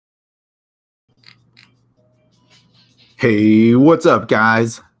Hey, what's up,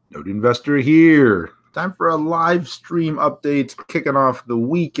 guys? Node Investor here. Time for a live stream update, kicking off the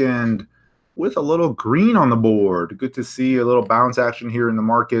weekend with a little green on the board. Good to see a little bounce action here in the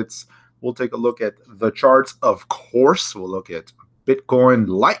markets. We'll take a look at the charts, of course. We'll look at Bitcoin,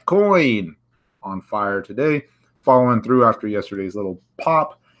 Litecoin on fire today, following through after yesterday's little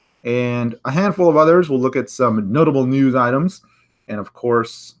pop, and a handful of others. We'll look at some notable news items, and of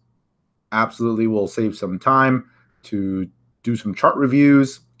course, absolutely we'll save some time to do some chart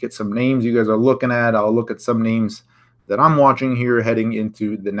reviews, get some names you guys are looking at. I'll look at some names that I'm watching here heading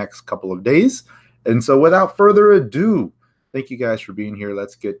into the next couple of days. And so without further ado, thank you guys for being here.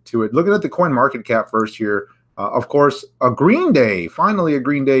 Let's get to it. Looking at the coin market cap first here. Of course, a green day, finally a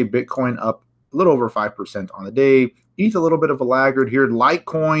green day. Bitcoin up a little over 5% on the day. ETH a little bit of a laggard here.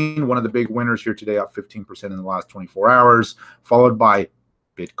 Litecoin, one of the big winners here today, up 15% in the last 24 hours, followed by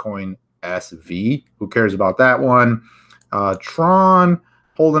Bitcoin SV. Who cares about that one? Tron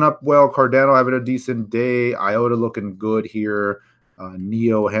holding up well. Cardano having a decent day. IOTA looking good here.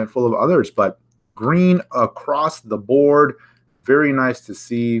 Neo, a handful of others, but green across the board. Very nice to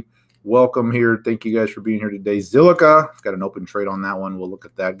see. Welcome here. Thank you guys for being here today. Zilliqa, I've got an open trade on that one. We'll look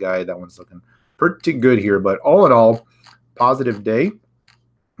at that guy. That one's looking pretty good here, but all in all, positive day.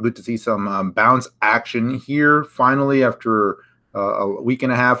 Good to see some bounce action here finally after a week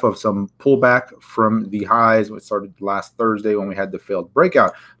and a half of some pullback from the highs. It started last Thursday when we had the failed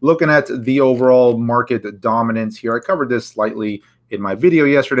breakout. Looking at the overall market dominance here, I covered this slightly in my video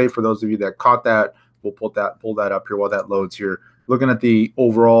yesterday. For those of you that caught that, we'll pull that up here while that loads here. Looking at the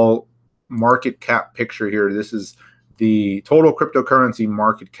overall market cap picture here, this is the total cryptocurrency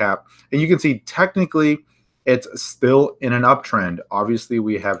market cap, and you can see technically it's still in an uptrend. Obviously,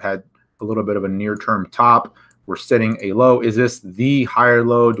 we have had a little bit of a near-term top. We're setting a low. Is this the higher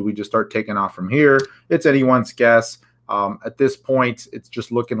low? Do we just start taking off from here? It's anyone's guess. At this point, it's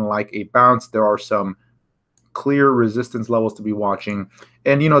just looking like a bounce. There are some clear resistance levels to be watching.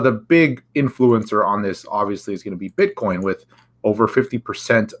 And, you know, the big influencer on this obviously is going to be Bitcoin with over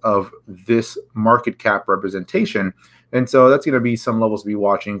 50% of this market cap representation. And so that's going to be some levels to be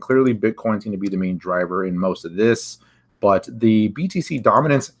watching. Clearly, Bitcoin's going to be the main driver in most of this. But the BTC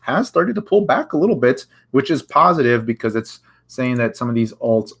dominance has started to pull back a little bit, which is positive because it's saying that some of these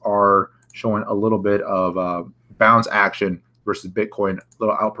alts are showing a little bit of bounce action versus Bitcoin, a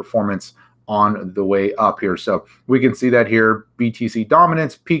little outperformance on the way up here. So we can see that here. BTC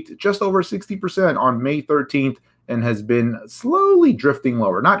dominance peaked just over 60% on May 13th and has been slowly drifting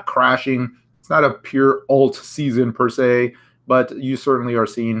lower, not crashing. It's not a pure alt season per se, but you certainly are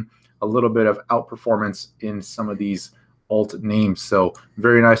seeing a little bit of outperformance in some of these alt names. So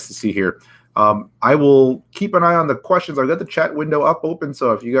very nice to see here. I will keep an eye on the questions. I've got the chat window up open.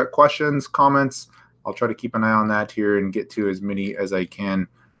 So if you got questions, comments, I'll try to keep an eye on that here and get to as many as I can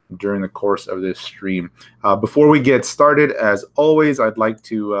during the course of this stream. Before we get started, as always, I'd like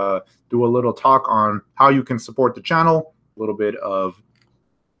to do a little talk on how you can support the channel, a little bit of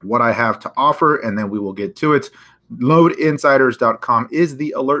what I have to offer, and then we will get to it. LoadInsiders.com is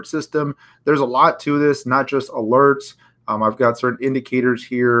the alert system. There's a lot to this, not just alerts. I've got certain indicators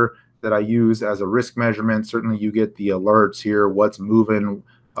here that I use as a risk measurement. Certainly you get the alerts here, what's moving,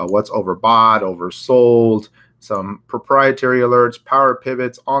 what's overbought, oversold, some proprietary alerts, power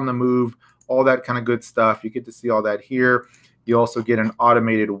pivots on the move, all that kind of good stuff. You get to see all that here. You also get an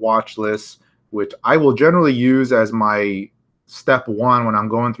automated watch list, which I will generally use as my step one when I'm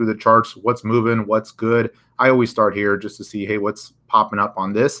going through the charts, what's moving, what's good. I always start here just to see, hey, what's popping up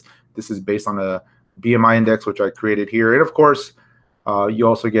on this. This is based on a BMI index, which I created here. And of course, you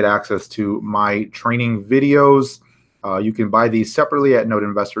also get access to my training videos. You can buy these separately at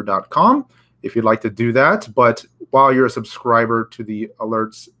nodeinvestor.com if you'd like to do that. But while you're a subscriber to the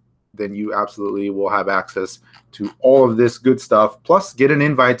alerts, then you absolutely will have access to all of this good stuff. Plus, get an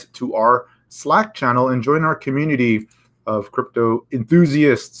invite to our Slack channel and join our community of crypto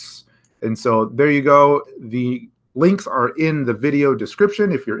enthusiasts. And so there you go. The links are in the video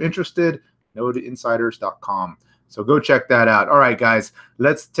description if you're interested. NodeInsiders.com. So go check that out. All right, guys,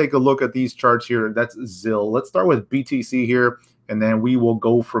 let's take a look at these charts here. That's ZIL. Let's start with BTC here, and then we will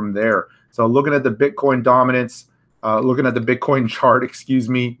go from there. So looking at the Bitcoin dominance, looking at the Bitcoin chart, excuse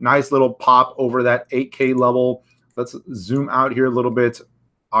me, nice little pop over that 8K level. Let's zoom out here a little bit.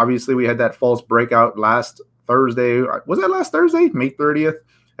 Obviously, we had that false breakout last Thursday. Was that last Thursday, May 30th?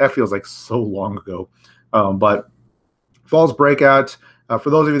 That feels like so long ago. But false breakout. For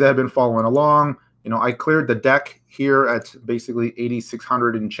those of you that have been following along, you know, I cleared the deck here at basically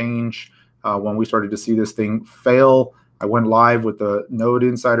 8,600 and change when we started to see this thing fail. I went live with the Node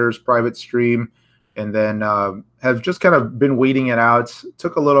Insiders private stream, and then have just kind of been waiting it out.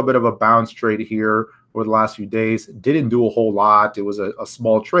 Took a little bit of a bounce trade here over the last few days. Didn't do a whole lot. It was a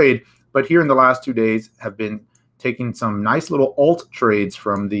small trade, but here in the last 2 days have been taking some nice little alt trades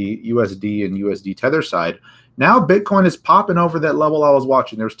from the USD and USD Tether side. Now Bitcoin is popping over that level I was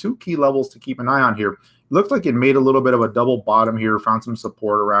watching. There's two key levels to keep an eye on here. It looks like it made a little bit of a double bottom here, found some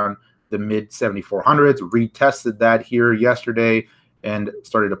support around the mid 7400s, retested that here yesterday and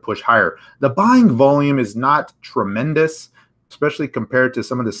started to push higher. The buying volume is not tremendous, especially compared to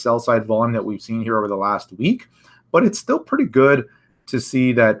some of the sell side volume that we've seen here over the last week, but it's still pretty good to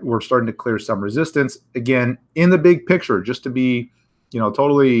see that we're starting to clear some resistance. Again, in the big picture, just to be,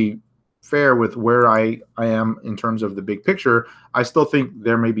 totally fair with where I am in terms of the big picture, I still think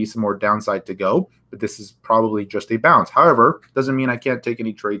there may be some more downside to go, but this is probably just a bounce. However, doesn't mean I can't take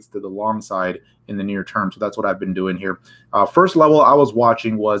any trades to the long side in the near term. So that's what I've been doing here. First level I was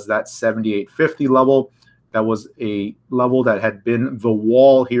watching was that 78.50 level. That was a level that had been the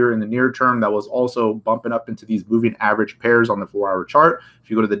wall here in the near term. That was also bumping up into these moving average pairs on the 4-hour chart. If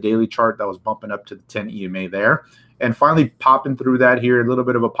you go to the daily chart, that was bumping up to the 10 EMA there. And finally popping through that here, a little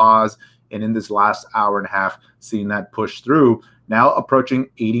bit of a pause. And in this last hour and a half, seeing that push through, now approaching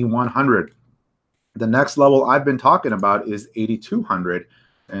 8,100. The next level I've been talking about is 8,200.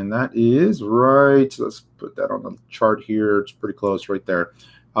 And that is right. Let's put that on the chart here. It's pretty close right there.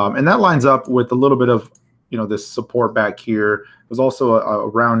 And that lines up with a little bit of, this support back here. There's also a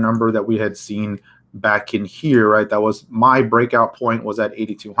round number that we had seen back in here, right? That was my breakout point, was at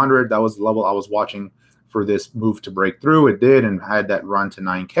 8,200. That was the level I was watching for this move to break through. It did, and had that run to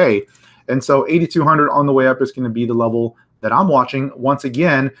 9K. And so 8,200 on the way up is going to be the level that I'm watching once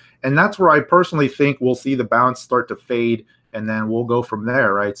again. And that's where I personally think we'll see the bounce start to fade, and then we'll go from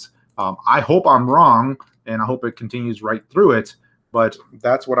there, right? I hope I'm wrong, and I hope it continues right through it. But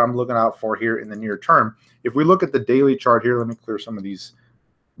that's what I'm looking out for here in the near term. If we look at the daily chart here, let me clear some of these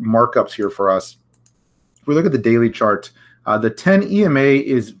markups here for us. If we look at the daily chart, the 10 EMA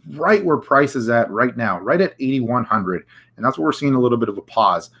is right where price is at right now, right at 8,100. And that's where we're seeing a little bit of a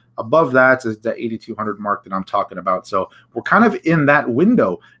pause. Above that is the 8,200 mark that I'm talking about. So we're kind of in that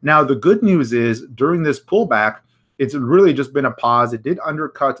window. Now, the good news is during this pullback, it's really just been a pause. It did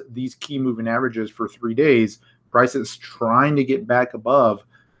undercut these key moving averages for 3 days. Price is trying to get back above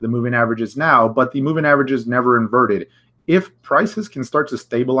the moving averages now, but the moving averages never inverted. If prices can start to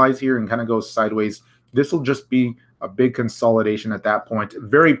stabilize here and kind of go sideways, this will just be a big consolidation at that point.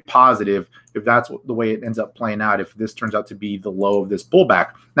 Very positive if that's the way it ends up playing out, if this turns out to be the low of this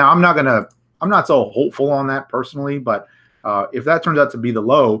pullback. Now, I'm not so hopeful on that personally, but if that turns out to be the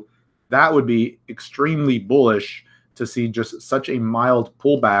low, that would be extremely bullish to see just such a mild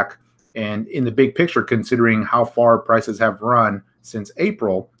pullback. And in the big picture, considering how far prices have run since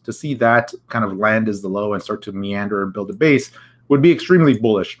April, to see that kind of land as the low and start to meander and build a base would be extremely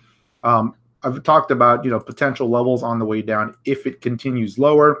bullish. I've talked about, potential levels on the way down if it continues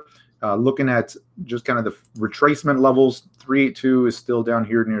lower. Looking at just kind of the retracement levels, 382 is still down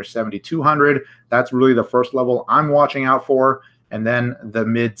here near 7,200. That's really the first level I'm watching out for. And then the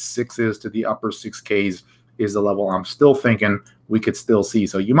mid 6s to the upper 6Ks is the level I'm still thinking we could still see.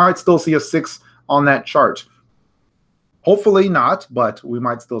 So you might still see a 6 on that chart. Hopefully not, but we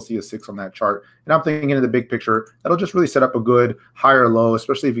might still see a 6 on that chart. And I'm thinking in the big picture, that'll just really set up a good higher low,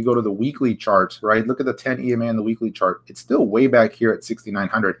 especially if you go to the weekly chart, right? Look at the 10 EMA in the weekly chart. It's still way back here at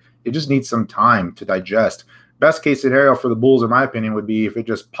 6,900. It just needs some time to digest. Best case scenario for the bulls, in my opinion, would be if it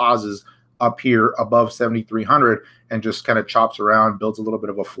just pauses up here above 7,300 and just kind of chops around, builds a little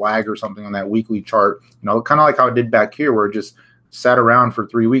bit of a flag or something on that weekly chart, kind of like how it did back here, where it just sat around for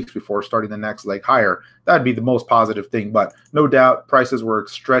 3 weeks before starting the next leg higher. That'd be the most positive thing. But no doubt prices were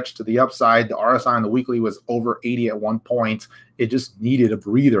stretched to the upside. The RSI on the weekly was over 80 at one point. It just needed a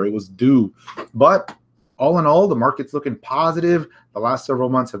breather. It was due. But all in all, the market's looking positive. The last several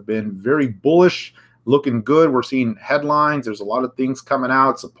months have been very bullish, looking good. We're seeing headlines. There's a lot of things coming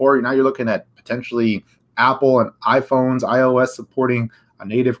out, support. Now you're looking at potentially Apple and iPhones, iOS supporting a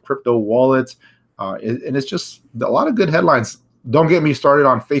native crypto wallet. And it's just a lot of good headlines. Don't get me started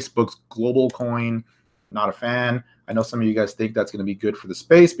on Facebook's global coin. Not a fan. I know some of you guys think that's going to be good for the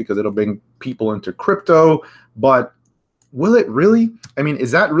space because it'll bring people into crypto, but will it really? I mean, is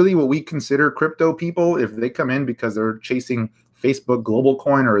that really what we consider crypto people if they come in because they're chasing Facebook global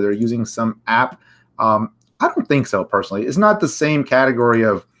coin or they're using some app? I don't think so personally. It's not the same category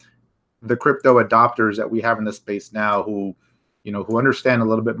of the crypto adopters that we have in the space now who understand a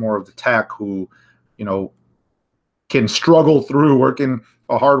little bit more of the tech, who, can struggle through working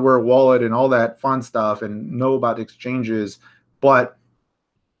a hardware wallet and all that fun stuff and know about exchanges. But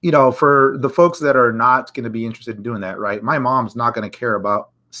for the folks that are not going to be interested in doing that, right? My mom's not going to care about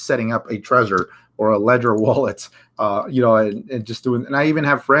setting up a Trezor or a Ledger wallet, and just doing. And I even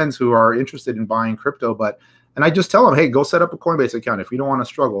have friends who are interested in buying crypto, and I just tell them, hey, go set up a Coinbase account if you don't want to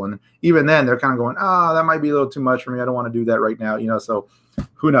struggle. And even then, they're kind of going, that might be a little too much for me. I don't want to do that right now, So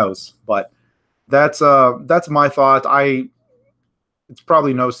who knows? But that's my thought. It's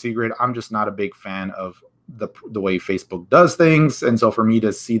probably no secret. I'm just not a big fan of the way Facebook does things, and so for me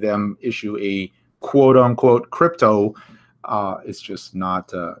to see them issue a quote unquote crypto, it's just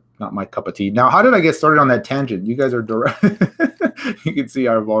not my cup of tea. Now, how did I get started on that tangent? You guys are direct. You can see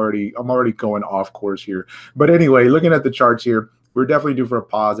I'm already going off course here. But anyway, looking at the charts here, we're definitely due for a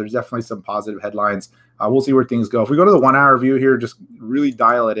pause. There's definitely some positive headlines. We'll see where things go. If we go to the 1 hour view here, just really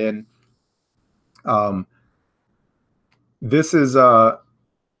dial it in. This is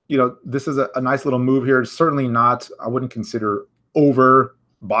this is a nice little move here. It's certainly not, I wouldn't consider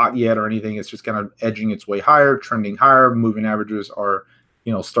overbought yet or anything. It's just kind of edging its way higher, trending higher. Moving averages are,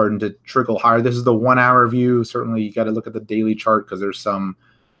 starting to trickle higher. This is the 1 hour view. Certainly you got to look at the daily chart because there's some,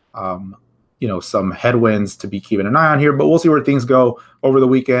 some headwinds to be keeping an eye on here, but we'll see where things go over the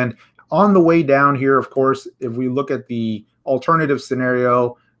weekend. On the way down here, of course, if we look at the alternative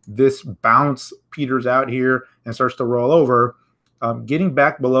scenario, this bounce peters out here and starts to roll over. Getting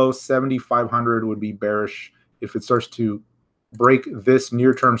back below 7,500 would be bearish if it starts to break this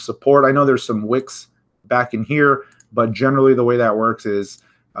near-term support. I know there's some wicks back in here, but generally the way that works is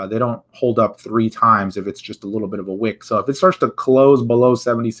they don't hold up 3 times if it's just a little bit of a wick. So if it starts to close below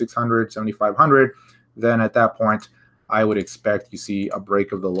 7,600, 7,500, then at that point, I would expect you see a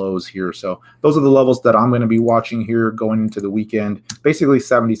break of the lows here. So those are the levels that I'm going to be watching here going into the weekend. Basically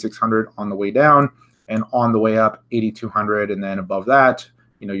 7,600 on the way down, and on the way up 8,200, and then above that,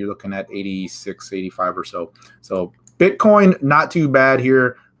 you're looking at 86, 85 or so. So Bitcoin, not too bad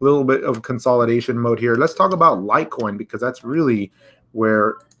here. A little bit of consolidation mode here. Let's talk about Litecoin because that's really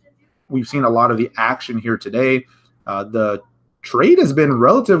where we've seen a lot of the action here today. The trade has been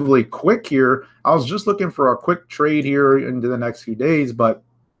relatively quick here. I was just looking for a quick trade here into the next few days, but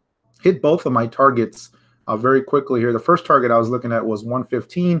hit both of my targets very quickly here. The first target I was looking at was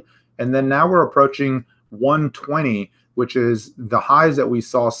 115, and then now we're approaching 120, which is the highs that we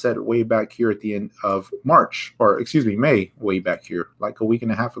saw set way back here at the end of March, or excuse me, May, way back here, like a week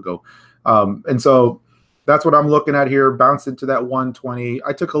and a half ago. And so that's what I'm looking at here, bounced into that 120.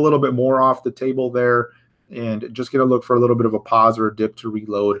 I took a little bit more off the table there and just going to look for a little bit of a pause or a dip to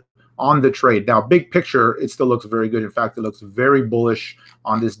reload on the trade. Now, big picture, it still looks very good. In fact, it looks very bullish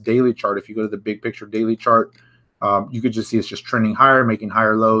on this daily chart. If you go to the big picture daily chart, you could just see it's just trending higher, making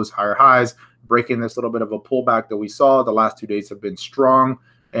higher lows, higher highs, breaking this little bit of a pullback that we saw. The last 2 days have been strong,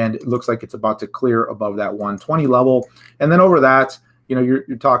 and it looks like it's about to clear above that 120 level. And then over that, you're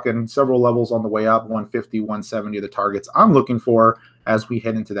talking several levels on the way up, 150, 170 are the targets I'm looking for as we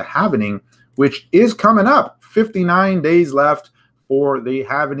head into the halvening, which is coming up. 59 days left for the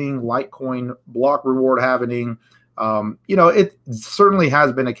halvening, Litecoin block reward halvening. It certainly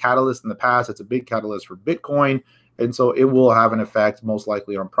has been a catalyst in the past. It's a big catalyst for Bitcoin, and so it will have an effect most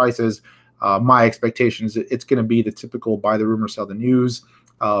likely on prices. My expectation is it's going to be the typical buy the rumor, sell the news,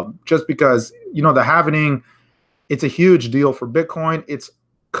 just because, the halvening, it's a huge deal for Bitcoin. It's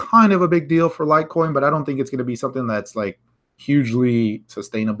kind of a big deal for Litecoin, but I don't think it's going to be something that's like hugely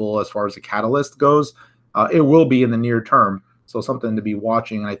sustainable as far as the catalyst goes. It will be in the near term, so something to be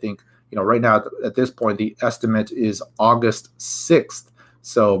watching. And I think, right now at this point, the estimate is August 6th.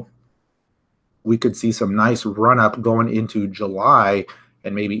 So we could see some nice run up going into July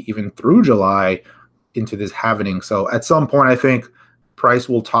and maybe even through July into this halvening. So at some point, I think price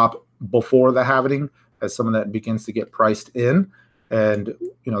will top before the halvening as some of that begins to get priced in. And,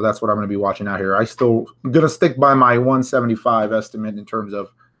 that's what I'm going to be watching out here. I'm going to stick by my 175 estimate in terms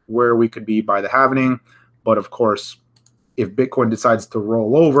of where we could be by the halvening. But of course, if Bitcoin decides to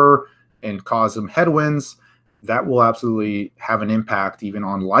roll over and cause some headwinds, that will absolutely have an impact even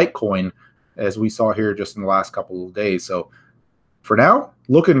on Litecoin, as we saw here just in the last couple of days. So for now,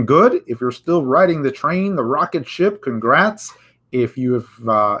 looking good. If you're still riding the train, the rocket ship, congrats. If you're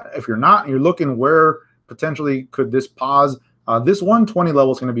not, and you're looking where potentially could this pause, this 120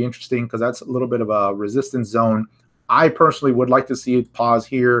 level is going to be interesting because that's a little bit of a resistance zone. I personally would like to see it pause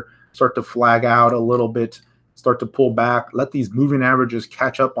here, start to flag out a little bit, start to pull back, let these moving averages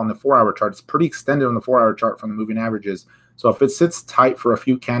catch up on the 4-hour chart. It's pretty extended on the 4-hour chart from the moving averages. So if it sits tight for a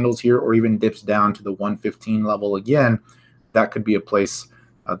few candles here or even dips down to the 115 level again, that could be a place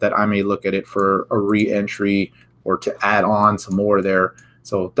that I may look at it for a re-entry or to add on some more there.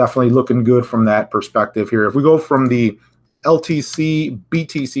 So definitely looking good from that perspective here. If we go from the LTC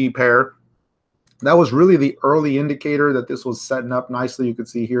BTC pair. That was really the early indicator that this was setting up nicely. You could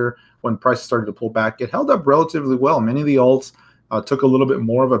see here when prices started to pull back, it held up relatively well. Many of the alts took a little bit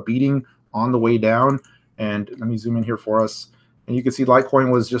more of a beating on the way down. And let me zoom in here for us. And you can see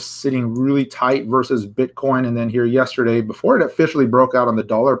Litecoin was just sitting really tight versus Bitcoin. And then here yesterday, before it officially broke out on the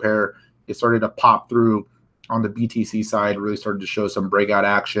dollar pair, it started to pop through on the BTC side, really started to show some breakout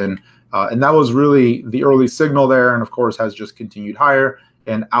action. And that was really the early signal there. And of course, has just continued higher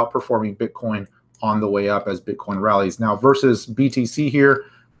and outperforming Bitcoin on the way up as Bitcoin rallies. Now versus BTC here,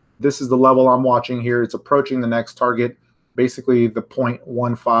 this is the level I'm watching here. It's approaching the next target, basically the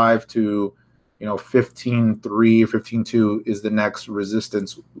 0.15 to 15.3 or 15.2 is the next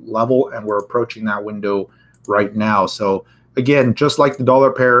resistance level, and we're approaching that window right now. So again, just like the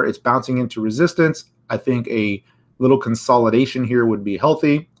dollar pair, it's bouncing into resistance. I think a little consolidation here would be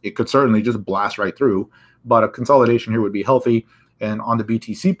healthy. It could certainly just blast right through, but a consolidation here would be healthy. And on the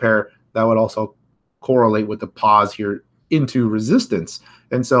BTC pair, that would also correlate with the pause here into resistance.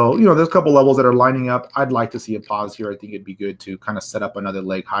 And so, there's a couple levels that are lining up. I'd like to see a pause here. I think it'd be good to kind of set up another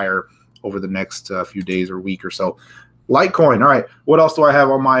leg higher over the next few days or week or so. Litecoin. All right. What else do I have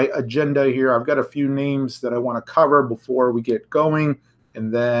on my agenda here? I've got a few names that I want to cover before we get going.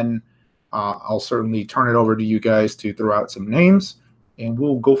 And then I'll certainly turn it over to you guys to throw out some names and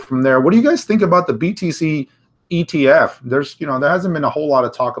we'll go from there. What do you guys think about the BTC ETF? There's, there hasn't been a whole lot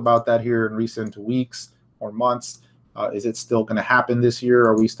of talk about that here in recent weeks or months. Is it still going to happen this year?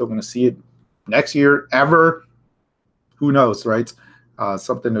 Are we still going to see it next year, ever? Who knows, right?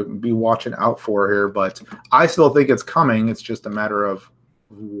 Something to be watching out for here, but I still think it's coming. It's just a matter of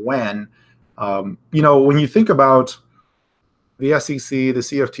when. When you think about the SEC, the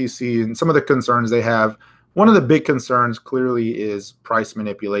CFTC, and some of the concerns they have, one of the big concerns clearly is price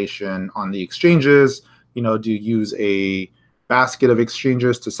manipulation on the exchanges. Do you use a basket of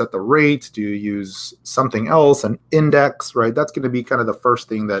exchanges to set the rate? Do you use something else, an index, right? That's going to be kind of the first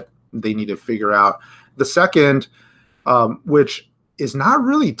thing that they need to figure out. The second, which is not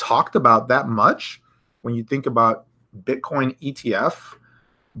really talked about that much when you think about Bitcoin ETF,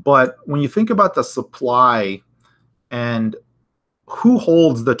 but when you think about the supply and who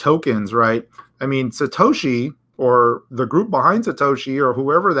holds the tokens, right? I mean, Satoshi or the group behind Satoshi or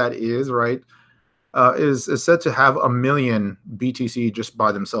whoever that is, right, is said to have 1 million BTC just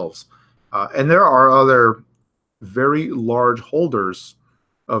by themselves. And there are other very large holders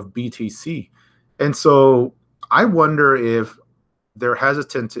of BTC. And so I wonder if they're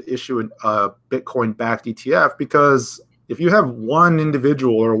hesitant to issue a Bitcoin-backed ETF, because if you have one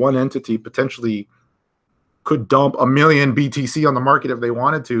individual or one entity potentially could dump 1 million BTC on the market if they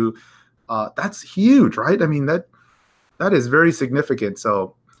wanted to, that's huge, right? I mean, that is very significant.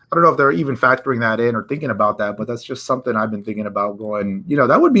 So I don't know if they're even factoring that in or thinking about that, but that's just something I've been thinking about going,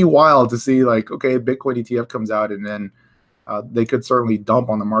 that would be wild to see, like, okay, Bitcoin ETF comes out and then they could certainly dump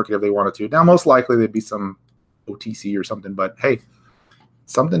on the market if they wanted to. Now, most likely there'd be some OTC or something, but hey,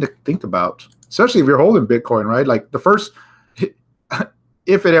 something to think about, especially if you're holding Bitcoin, right? Like the first,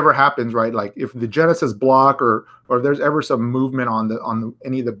 if it ever happens, right? Like if the Genesis block or there's ever some movement on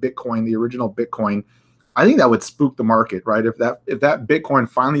any of the Bitcoin, the original Bitcoin, I think that would spook the market, right? If that Bitcoin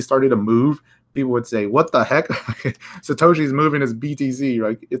finally started to move, people would say, "What the heck? Satoshi's moving his BTC,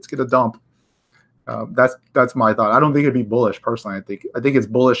 right? It's gonna dump." That's my thought. I don't think it'd be bullish personally. I think it's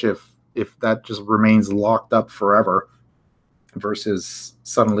bullish if that just remains locked up forever, versus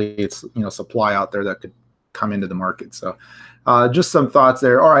suddenly it's supply out there that could come into the market. So just some thoughts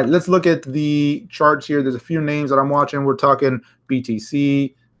there. All right, let's look at the charts here. There's a few names that I'm watching. We're talking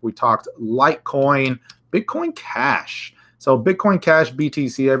BTC. We talked Litecoin, Bitcoin Cash. So Bitcoin Cash,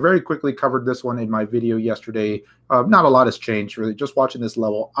 BTC, I very quickly covered this one in my video yesterday. Not a lot has changed, really. Just watching this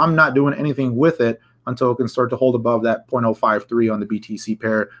level. I'm not doing anything with it until it can start to hold above that 0.053 on the BTC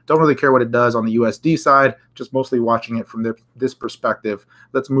pair. Don't really care what it does on the USD side, just mostly watching it from this perspective.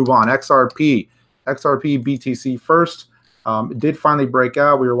 Let's move on. XRP BTC first. It did finally break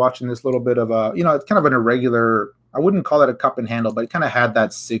out. We were watching this little bit of a, it's kind of an irregular, I wouldn't call it a cup and handle, but it kind of had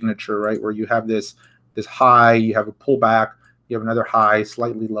that signature, right, where you have this high, you have a pullback, you have another high,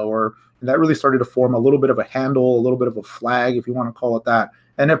 slightly lower, and that really started to form a little bit of a handle, a little bit of a flag, if you want to call it that.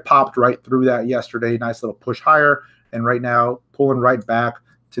 And it popped right through that yesterday. Nice little push higher. And right now, pulling right back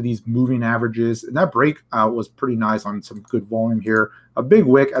to these moving averages. And that breakout was pretty nice on some good volume here. A big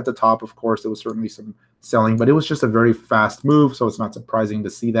wick at the top, of course. There was certainly some selling, but it was just a very fast move. So it's not surprising to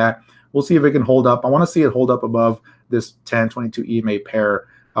see that. We'll see if it can hold up. I want to see it hold up above this 10-22 EMA pair.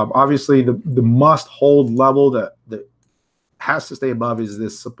 Obviously, the must-hold level that has to stay above is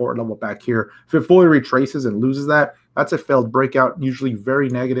this support level back here. If it fully retraces and loses that, That's a failed breakout, usually very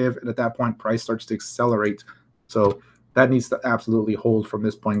negative, and at that point, price starts to accelerate. So that needs to absolutely hold from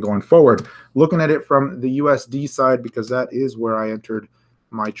this point going forward. Looking at it from the USD side, because that is where I entered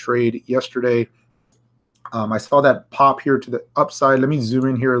my trade yesterday. I saw that pop here to the upside. Let me zoom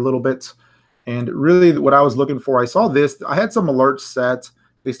in here a little bit. And really what I was looking for, I saw this. I had some alerts set.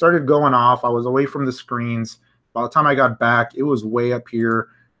 They started going off. I was away from the screens. By the time I got back, it was way up here.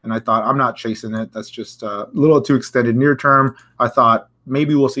 And I thought, I'm not chasing it. That's just a little too extended near term. I thought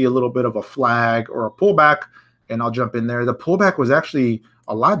maybe we'll see a little bit of a flag or a pullback, and I'll jump in there. The pullback was actually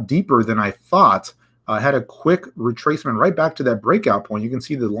a lot deeper than I thought. I had a quick retracement right back to that breakout point. You can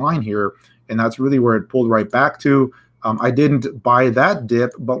see the line here, and that's really where it pulled right back to. I didn't buy that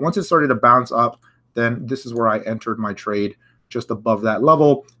dip, but once it started to bounce up, then this is where I entered my trade just above that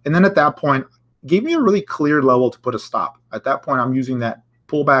level. And then at that point, gave me a really clear level to put a stop. At that point, I'm using that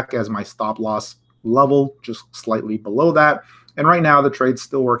pullback as my stop loss level, just slightly below that. And right now, the trade's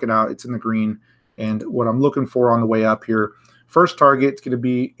still working out. It's in the green. And what I'm looking for on the way up here, first target is going to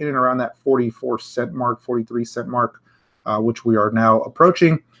be in and around that 44-cent mark, 43-cent mark, which we are now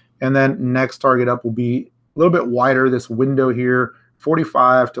approaching. And then next target up will be a little bit wider, this window here,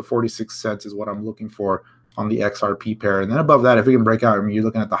 45 to 46 cents is what I'm looking for on the XRP pair. And then above that, if we can break out, I mean, you're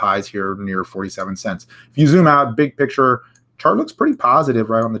looking at the highs here near 47 cents. If you zoom out, big picture, chart looks pretty positive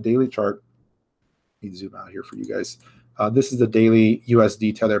right on the daily chart. Let me zoom out here for you guys. This is the daily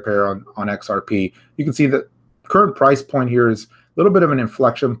USD tether pair on XRP. You can see the current price point here is a little bit of an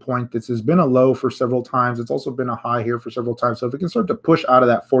inflection point. This has been a low for several times. It's also been a high here for several times. So if it can start to push out of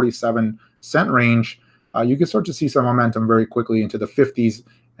that 47-cent range, you can start to see some momentum very quickly into the 50s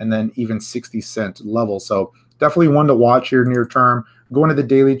and then even 60-cent level. So definitely one to watch here near term. Going to the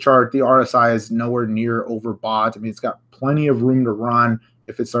daily chart, the RSI is nowhere near overbought. I mean, it's got plenty of room to run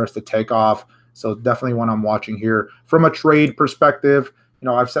if it starts to take off. So definitely one I'm watching here. From a trade perspective, you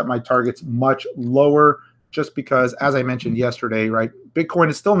know, I've set my targets much lower just because, as I mentioned yesterday, right, Bitcoin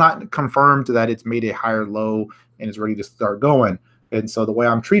is still not confirmed that it's made a higher low and is ready to start going. And so the way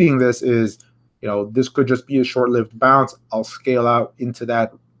I'm treating this is, you know, this could just be a short-lived bounce. I'll scale out into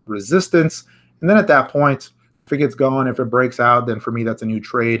that resistance. And then at that point, if it gets going, if it breaks out, then for me, that's a new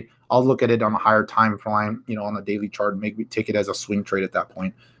trade. I'll look at it on a higher time frame, you know, on the daily chart, and maybe take it as a swing trade at that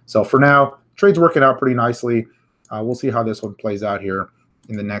point. So for now, trade's working out pretty nicely. We'll see how this one plays out here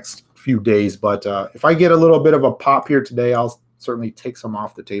in the next few days. But if I get a little bit of a pop here today, I'll certainly take some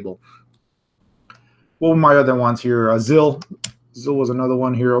off the table. What were my other ones here? ZIL. ZIL was another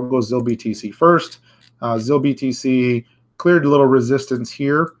one here. I'll go ZIL BTC first. ZIL BTC cleared a little resistance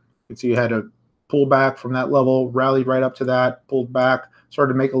here. You can see you had a pullback from that level, rallied right up to that, pulled back,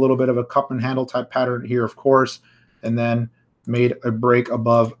 started to make a little bit of a cup and handle type pattern here, of course, and then made a break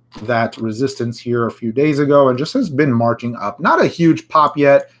above that resistance here a few days ago and just has been marching up. Not a huge pop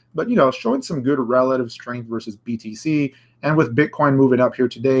yet, but, you know, showing some good relative strength versus BTC. And with Bitcoin moving up here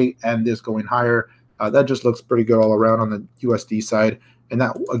today and this going higher, that just looks pretty good all around on the USD side. And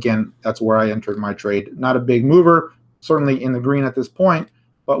that, again, that's where I entered my trade. Not a big mover, certainly in the green at this point,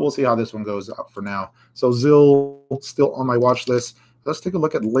 but we'll see how this one goes up for now. So ZIL still on my watch list. Let's take a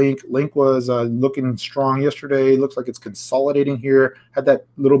look at Link. Link was looking strong yesterday. Looks like it's consolidating here. Had that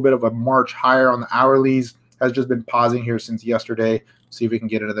little bit of a march higher on the hourlies. Has just been pausing here since yesterday. See if we can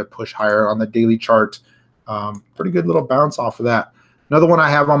get another push higher on the daily chart. Pretty good little bounce off of that. Another one I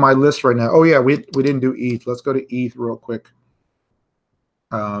have on my list right now. Oh, yeah, we didn't do ETH. Let's go to ETH real quick.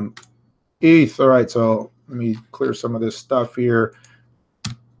 ETH. All right, so let me clear some of this stuff here.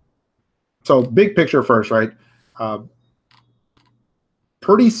 So big picture first, right?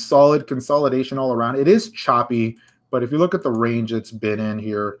 Pretty solid consolidation all around. It is choppy, but if you look at the range it's been in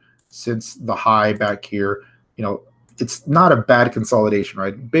here since the high back here, you know, it's not a bad consolidation,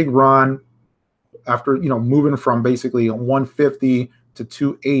 right? Big run after, you know, moving from basically 150 to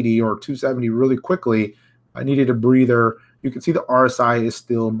 280 or 270 really quickly. I needed a breather. You can see the RSI is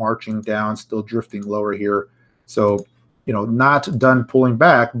still marching down, still drifting lower here. So, you know, not done pulling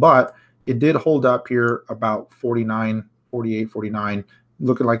back, but it did hold up here about 49, 48, 49.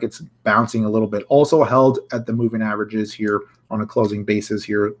 Looking like it's bouncing a little bit. Also held at the moving averages here on a closing basis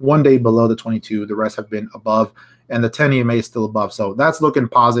here. 1 day below the 22. The rest have been above, and the 10 EMA is still above. So that's looking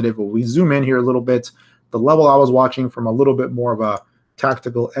positive. When we zoom in here a little bit, the level I was watching from a little bit more of a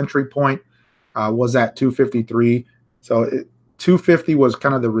tactical entry point was at 253. So 250 was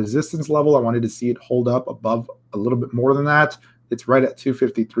kind of the resistance level. I wanted to see it hold up above a little bit more than that. It's right at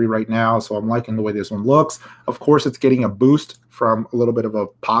 253 right now, so I'm liking the way this one looks. Of course, it's getting a boost from a little bit of a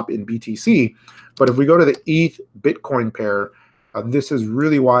pop in BTC. But if we go to the ETH Bitcoin pair, this is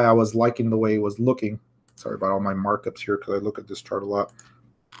really why I was liking the way it was looking. Sorry about all my markups here because I look at this chart a lot.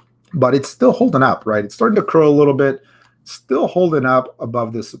 But it's still holding up, right? It's starting to curl a little bit, still holding up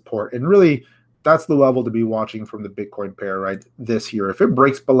above this support. And really, that's the level to be watching from the Bitcoin pair, right? This year. If it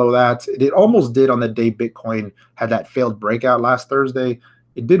breaks below that, it almost did on the day Bitcoin had that failed breakout last Thursday.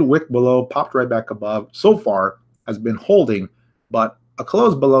 It did wick below, popped right back above. So far, has been holding, but a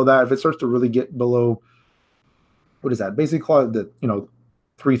close below that, if it starts to really get below, what is that? Basically, call it the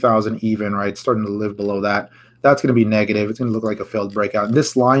 3,000 even, right? Starting to live below that. That's going to be negative. It's going to look like a failed breakout. And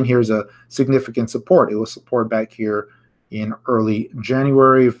this line here is a significant support. It was support back here in early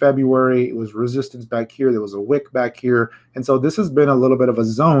January, February. It was resistance back here. There was a wick back here. And so this has been a little bit of a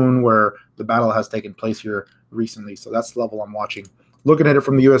zone where the battle has taken place here recently. So that's the level I'm watching. Looking at it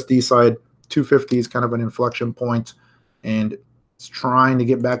from the USD side, 250 is kind of an inflection point, and it's trying to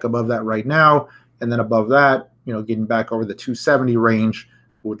get back above that right now. And then above that, getting back over the 270 range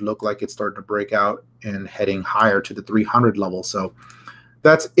would look like it's starting to break out and heading higher to the 300 level. So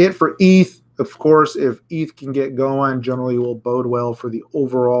that's it for ETH. Of course, if ETH can get going, generally will bode well for the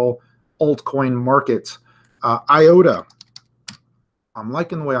overall altcoin market. IOTA. I'm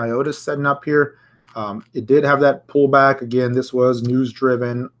liking the way IOTA is setting up here. It did have that pullback. Again, this was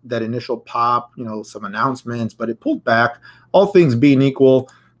news-driven, that initial pop, some announcements, but it pulled back. All things being equal,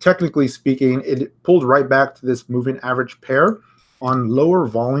 technically speaking, it pulled right back to this moving average pair on lower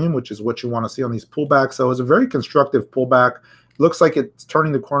volume, which is what you want to see on these pullbacks. So it was a very constructive pullback. Looks like it's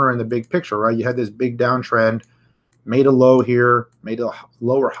turning the corner in the big picture, right? You had this big downtrend, made a low here, made a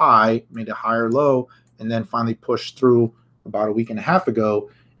lower high, made a higher low, and then finally pushed through about a week and a half ago.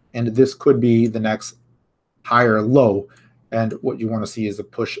 And this could be the next higher low. And what you want to see is a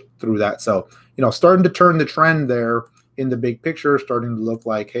push through that. So, starting to turn the trend there in the big picture, starting to look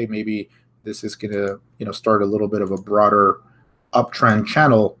like, hey, maybe this is going to, start a little bit of a broader uptrend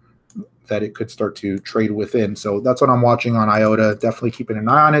channel that it could start to trade within. So that's what I'm watching on IOTA. Definitely keeping an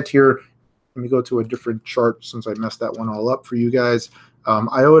eye on it here. Let me go to a different chart since I messed that one all up for you guys.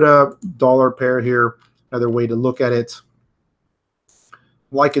 IOTA dollar pair here, another way to look at it.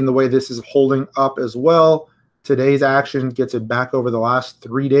 Liking the way this is holding up as well. Today's action gets it back over the last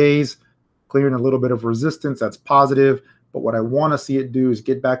 3 days, clearing a little bit of resistance. That's positive. But what I want to see it do is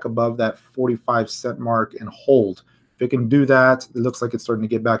get back above that 45-cent mark and hold. If it can do that, it looks like it's starting to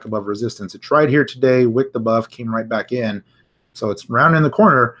get back above resistance. It tried here today, wicked above, came right back in. So it's rounding the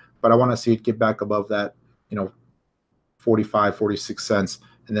corner, but I want to see it get back above that, 45, 46 cents,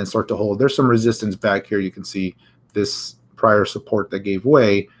 and then start to hold. There's some resistance back here. You can see this prior support that gave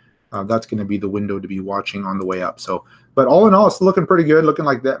way. That's going to be the window to be watching on the way up. So, but all in all, it's looking pretty good. Looking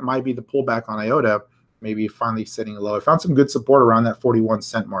like that might be the pullback on IOTA. Maybe finally setting a low. I found some good support around that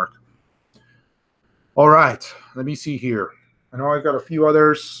 41-cent mark. All right, let me see here. I know I've got a few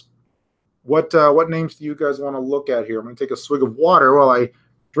others. What names do you guys want to look at here? I'm going to take a swig of water while I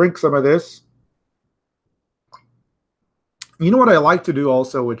drink some of this. You know what I like to do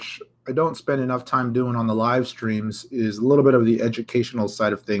also, which I don't spend enough time doing on the live streams, is a little bit of the educational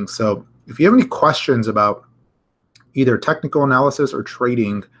side of things. So if you have any questions about either technical analysis or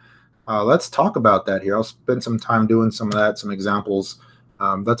trading, let's talk about that here. I'll spend some time doing some of that, some examples.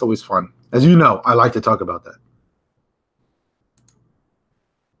 That's always fun. As you know, I like to talk about that.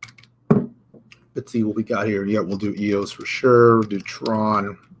 Let's see what we got here. Yeah, we'll do EOS for sure. We'll do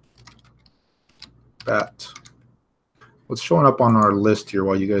Tron, BAT. What's showing up on our list here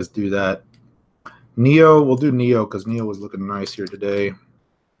while you guys do that? Neo, we'll do Neo because Neo was looking nice here today.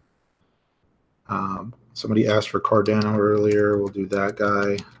 Somebody asked for Cardano earlier. We'll do that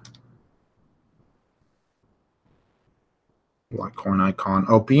guy. Litecoin icon.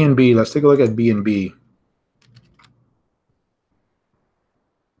 Oh, BNB. Let's take a look at BNB.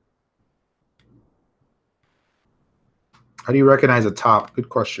 How do you recognize a top? Good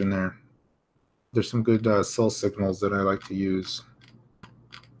question there. There's some good sell signals that I like to use.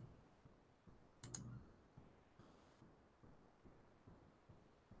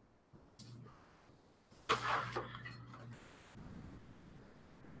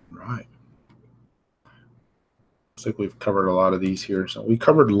 Right. Looks like we've covered a lot of these here. So we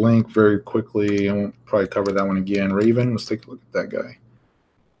covered Link very quickly. I won't probably cover that one again. Raven, let's take a look at that guy.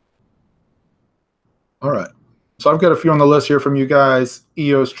 All right. So I've got a few on the list here from you guys.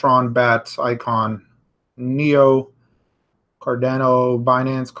 EOS, Tron, BAT, Icon, Neo, Cardano,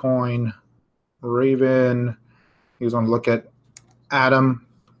 Binance Coin, Raven. He was on the look at Atom.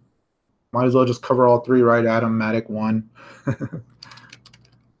 Might as well just cover all three, right? Atom, Matic, 1.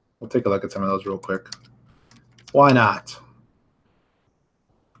 We'll take a look at some of those real quick. Why not?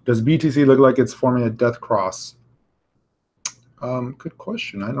 Does BTC look like it's forming a death cross? Good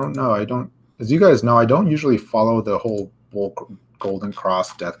question. I don't know. as you guys know, I don't usually follow the whole bull golden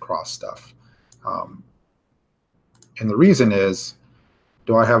cross, death cross stuff. And the reason is,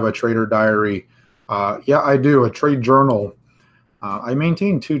 do I have a trader diary? Yeah, I do, a trade journal. I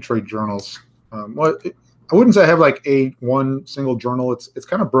maintain 2 trade journals. I wouldn't say I have like one single journal. It's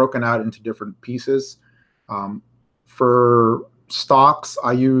kind of broken out into different pieces. For stocks,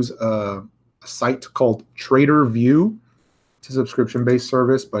 I use a site called Trader View. It's a subscription-based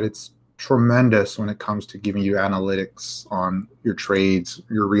service, but it's tremendous when it comes to giving you analytics on your trades,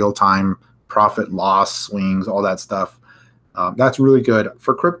 your real-time profit loss swings, all that stuff. That's really good.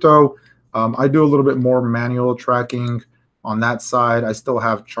 For crypto, I do a little bit more manual tracking on that side. I still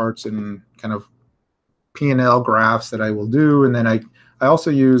have charts and kind of P&L graphs that I will do. And then I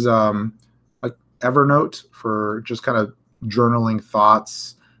also use like Evernote for just kind of journaling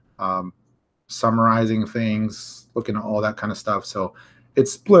thoughts, summarizing things, looking at all that kind of stuff. So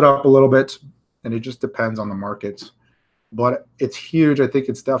it's split up a little bit, and it just depends on the market. But it's huge. I think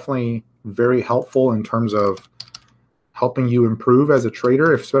it's definitely very helpful in terms of helping you improve as a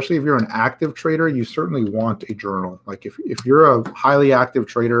trader, especially if you're an active trader. You certainly want a journal. Like if you're a highly active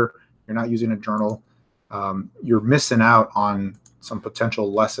trader, you're not using a journal, you're missing out on some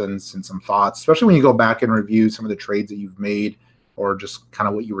potential lessons and some thoughts, especially when you go back and review some of the trades that you've made or just kind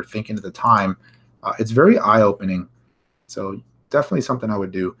of what you were thinking at the time. It's very eye-opening. So definitely something I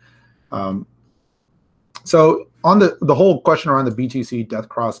would do. So on the whole question around the BTC, death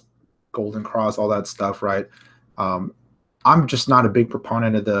cross, golden cross, all that stuff, right? I'm just not a big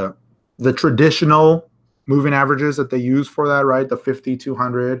proponent of the traditional moving averages that they use for that, right? The 50,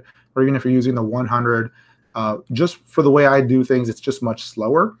 200, or even if you're using the 100. Just for the way I do things, it's just much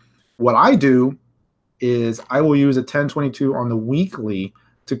slower. What I do is I will use a 1022 on the weekly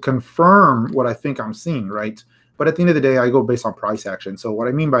to confirm what I think I'm seeing, right? But at the end of the day, I go based on price action. So what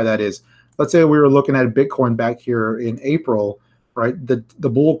I mean by that is, let's say we were looking at Bitcoin back here in April, right?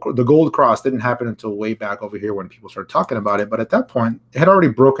 The gold cross didn't happen until way back over here when people started talking about it. But at that point, it had already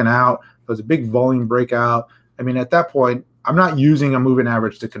broken out. There was a big volume breakout. I mean, at that point, I'm not using a moving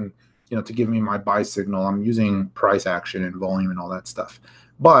average to give me my buy signal. I'm using price action and volume and all that stuff.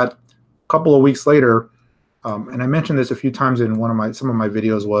 But a couple of weeks later, and I mentioned this a few times in some of my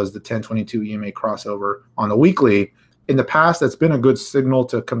videos, was the 1022 EMA crossover on the weekly. In the past, that's been a good signal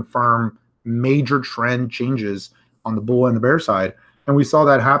to confirm major trend changes on the bull and the bear side. And we saw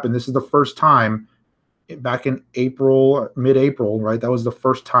that happen. This is the first time back in April, mid-April, right? That was the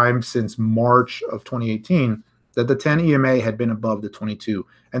first time since March of 2018 that the 10 EMA had been above the 22.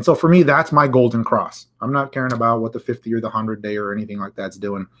 And so for me, that's my golden cross. I'm not caring about what the 50 or the 100 day or anything like that's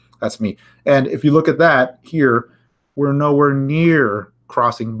doing. That's me. And if you look at that here, we're nowhere near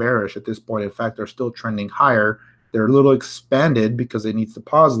crossing bearish at this point. In fact, they're still trending higher. They're a little expanded because it needs to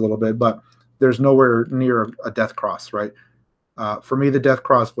pause a little bit, but there's nowhere near a death cross, right? For me, the death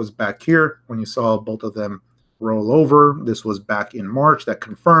cross was back here when you saw both of them roll over. This was back in March. That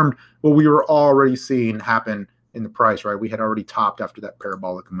confirmed what we were already seeing happen in the price, right? We had already topped after that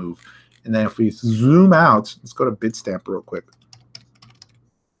parabolic move. And then if we zoom out, let's go to Bitstamp real quick.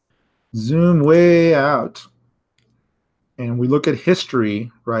 Zoom way out. And we look at history,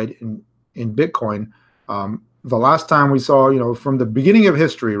 right, in Bitcoin. The last time we saw, from the beginning of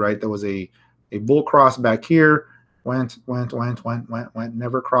history, right, there was a bull cross back here, went,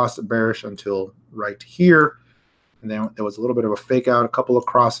 never crossed the bearish until right here. And then there was a little bit of a fake out, a couple of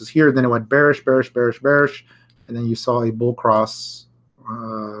crosses here. Then it went bearish, bearish, bearish, bearish. And then you saw a bull cross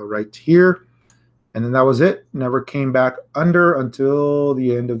right here. And then that was it. Never came back under until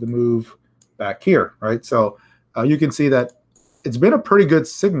the end of the move back here, right? So you can see that it's been a pretty good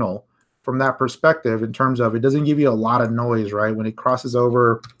signal from that perspective in terms of it doesn't give you a lot of noise, right? When it crosses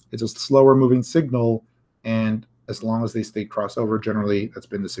over, it's a slower moving signal. And as long as they stay crossover, generally that's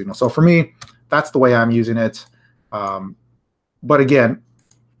been the signal. So for me, that's the way I'm using it. But again,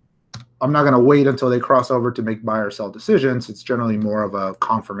 I'm not going to wait until they cross over to make buy or sell decisions. It's generally more of a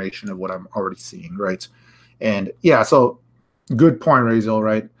confirmation of what I'm already seeing, right? And yeah, so good point, Razel,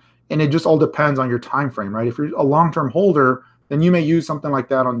 right? And it just all depends on your time frame, right? If you're a long-term holder, then you may use something like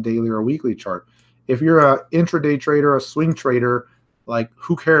that on daily or a weekly chart. If you're an intraday trader, a swing trader, like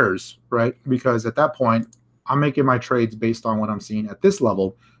who cares, right? Because at that point, I'm making my trades based on what I'm seeing at this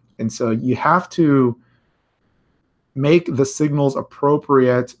level. And so you have to make the signals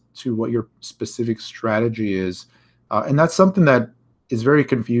appropriate to what your specific strategy is. And that's something that is very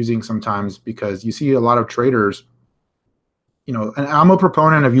confusing sometimes because you see a lot of traders, and I'm a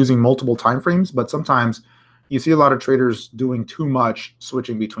proponent of using multiple timeframes, but sometimes you see a lot of traders doing too much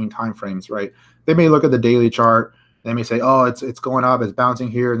switching between timeframes, right? They may look at the daily chart They may say, oh, it's going up, it's bouncing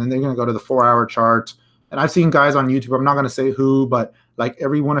here, and then they're going to go to the 4-hour chart. And I've seen guys on YouTube, I'm not going to say who, but like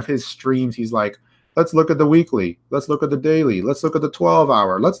every one of his streams, he's like, let's look at the weekly, let's look at the daily, let's look at the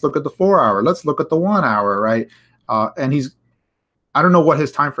 12-hour, let's look at the 4-hour, let's look at the 1-hour, right? And I don't know what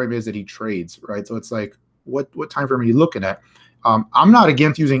his time frame is that he trades, right? So it's like, what time frame are you looking at? I'm not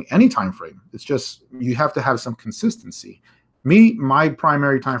against using any time frame. It's just you have to have some consistency. My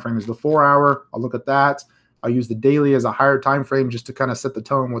primary time frame is the 4-hour. I'll look at that. I'll use the daily as a higher time frame just to kind of set the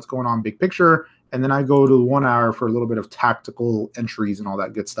tone, what's going on big picture. And then I go to the 1-hour for a little bit of tactical entries and all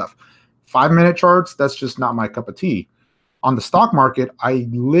that good stuff. 5-minute charts, that's just not my cup of tea. On the stock market, I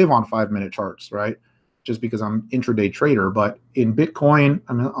live on 5-minute charts, right? Just because I'm intraday trader. But in Bitcoin,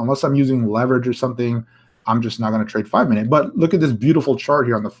 I mean, unless I'm using leverage or something, I'm just not going to trade 5-minute. But look at this beautiful chart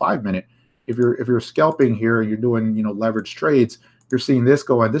here on the 5-minute. If you're scalping here and you're doing leverage trades, you're seeing this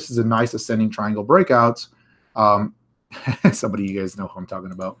going. This is a nice ascending triangle breakout. Somebody you guys know who I'm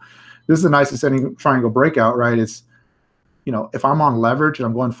talking about. This is a nice ascending triangle breakout, right? It's if I'm on leverage and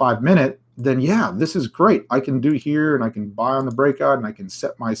I'm going 5-minute, then yeah, this is great. I can do here and I can buy on the breakout and I can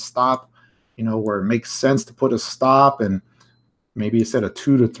set my stop, where it makes sense to put a stop and maybe set a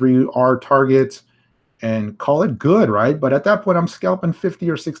 2 to 3 R target and call it good, right? But at that point, I'm scalping 50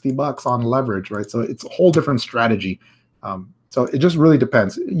 or 60 bucks on leverage, right? So it's a whole different strategy. So it just really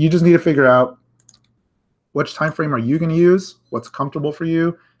depends. You just need to figure out which time frame are you going to use, what's comfortable for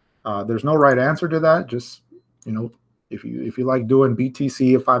you. There's no right answer to that. Just if you like doing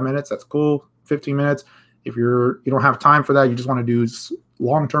BTC at 5 minutes, that's cool. 15 minutes. If you don't have time for that, you just want to do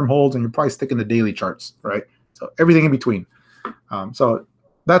long-term holds, and you're probably sticking to daily charts, right? So everything in between. So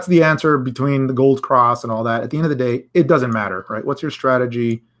that's the answer between the gold cross and all that. At the end of the day, it doesn't matter, right? What's your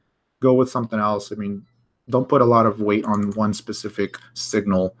strategy? Go with something else. I mean, don't put a lot of weight on one specific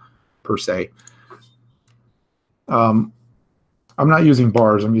signal per se. I'm not using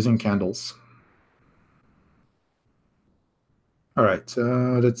bars. I'm using candles. All right,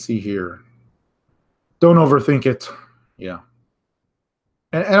 let's see here. Don't overthink it. Yeah.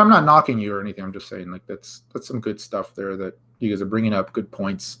 And I'm not knocking you or anything. I'm just saying, like, that's some good stuff there that you guys are bringing up, good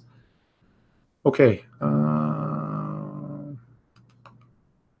points. Okay.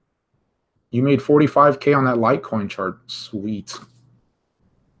 You made 45K on that Litecoin chart. Sweet.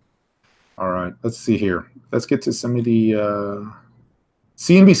 All right, let's see here. Let's get to some of the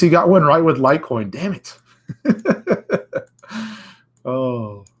CNBC got one right with Litecoin. Damn it.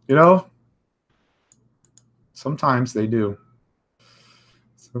 Oh, sometimes they do.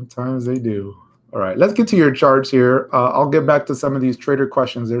 Sometimes they do. All right, let's get to your charts here. I'll get back to some of these trader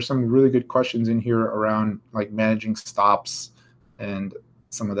questions. There's some really good questions in here around like managing stops and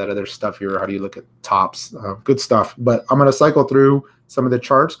some of that other stuff here. How do you look at tops? Good stuff. But I'm going to cycle through some of the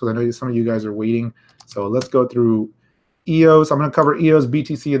charts because I know some of you guys are waiting. So let's go through EOS. I'm going to cover EOS,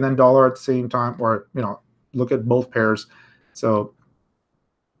 BTC, and then dollar at the same time, or look at both pairs. So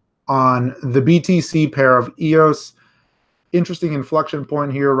on the BTC pair of EOS, interesting inflection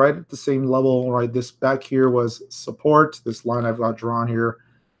point here, right at the same level, right? This back here was support. This line I've got drawn here,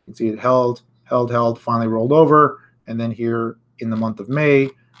 you can see it held, finally rolled over. And then here in the month of May,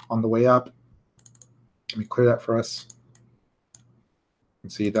 on the way up, let me clear that for us. You can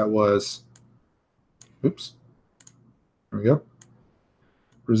see that was, oops, there we go.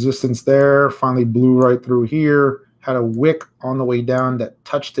 Resistance there, finally blew right through here, had a wick on the way down that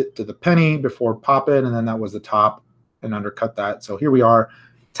touched it to the penny before popping, and then that was the top and undercut that. So here we are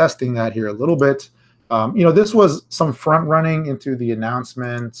testing that here a little bit. This was some front running into the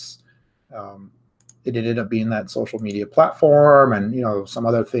announcements. It ended up being that social media platform and, some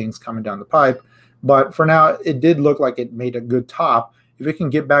other things coming down the pipe. But for now, it did look like it made a good top. If it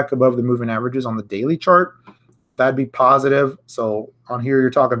can get back above the moving averages on the daily chart, that'd be positive. So on here, you're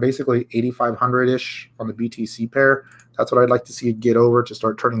talking basically 8,500-ish on the BTC pair. That's what I'd like to see it get over to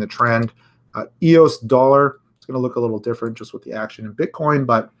start turning the trend. EOS dollar, it's going to look a little different just with the action in Bitcoin,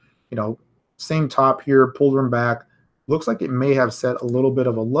 but same top here, pulled them back. Looks like it may have set a little bit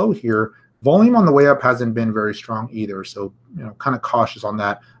of a low here. Volume on the way up hasn't been very strong either, so kind of cautious on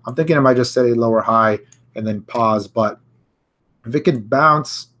that. I'm thinking it might just set a lower high and then pause, but if it could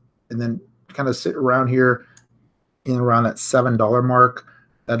bounce and then kind of sit around here in around that $7 mark,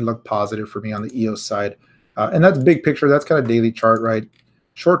 that'd look positive for me on the EOS side. And that's big picture. That's kind of daily chart, right?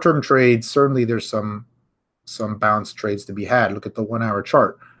 Short-term trades, certainly there's some bounce trades to be had. Look at the 1-hour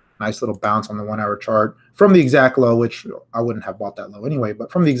chart. Nice little bounce on the 1-hour chart from the exact low, which I wouldn't have bought that low anyway,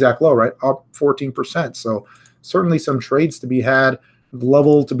 but from the exact low, right, up 14%. So certainly some trades to be had. The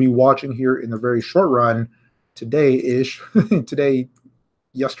level to be watching here in the very short run today-ish,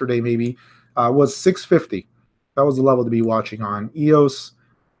 yesterday maybe, was 650. That was the level to be watching on. EOS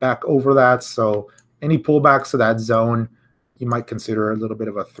back over that. So any pullbacks to that zone, you might consider a little bit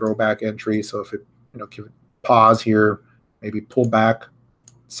of a throwback entry. So if it, give it pause here, maybe pull back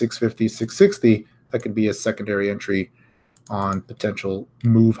 650, 660, that could be a secondary entry on potential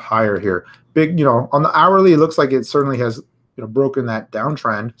move higher here. Big, on the hourly, it looks like it certainly has, broken that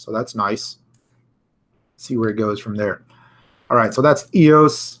downtrend. So that's nice. See where it goes from there. All right, so that's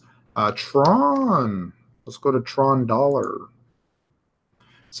EOS. Tron. Let's go to Tron dollar.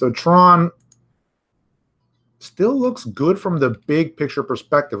 So Tron still looks good from the big picture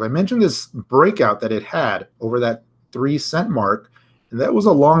perspective. I mentioned this breakout that it had over that 3 cent mark, and that was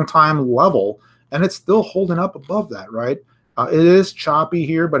a long time level, and it's still holding up above that, right? It is choppy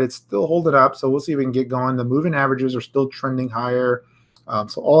here, but it's still holding up, so we'll see if we can get going. The moving averages are still trending higher.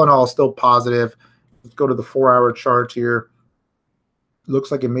 So all in all, still positive. Let's go to the 4-hour chart here.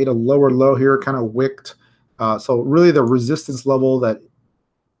 Looks like it made a lower low here, kind of wicked. So really the resistance level that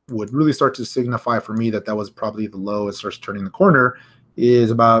would really start to signify for me that was probably the low and starts turning the corner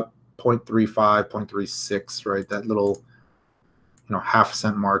is about 0.35, 0.36, right? That little,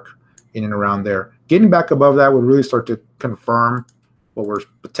 half-cent mark in and around there. Getting back above that would really start to confirm what we're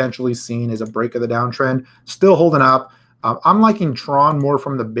potentially seeing as a break of the downtrend. Still holding up. I'm liking Tron more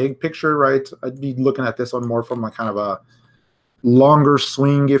from the big picture, right? I'd be looking at this one more from a kind of a longer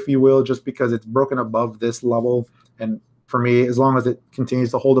swing, if you will, just because it's broken above this level. And for me, as long as it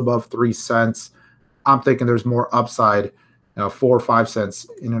continues to hold above 3 cents, I'm thinking there's more upside, 4 or 5 cents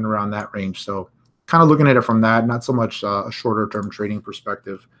in and around that range. So kind of looking at it from that, not so much a shorter term trading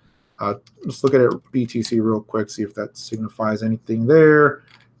perspective. Let's look at it BTC real quick, see if that signifies anything there.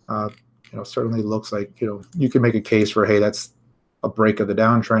 Certainly looks like, you can make a case for, hey, that's a break of the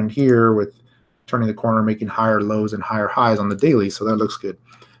downtrend here with turning the corner, making higher lows and higher highs on the daily. So that looks good.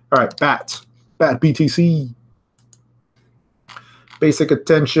 All right, BAT BTC. Basic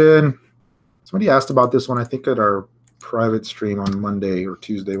attention. Somebody asked about this one, I think, at our private stream on Monday or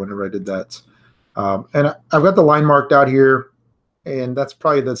Tuesday, whenever I did that. And I've got the line marked out here, and that's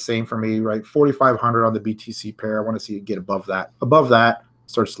probably the same for me, right? 4,500 on the BTC pair. I want to see it get above that. Above that,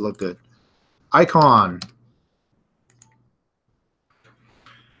 starts to look good. Icon.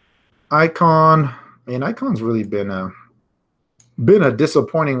 Man, Icon's really been a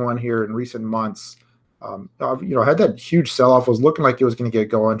disappointing one here in recent months. Had that huge sell-off, was looking like it was going to get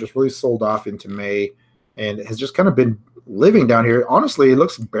going, just really sold off into May, and it has just kind of been living down here. Honestly, it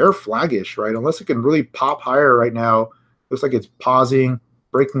looks bear flaggish, right? Unless it can really pop higher right now, looks like it's pausing,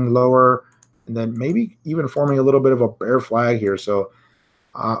 breaking lower, and then maybe even forming a little bit of a bear flag here. So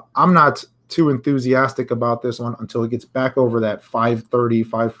I'm not too enthusiastic about this one until it gets back over that 530,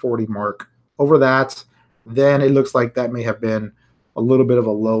 540 mark. Over that, then it looks like that may have been a little bit of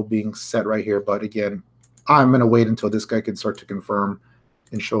a low being set right here. But again, I'm going to wait until this guy can start to confirm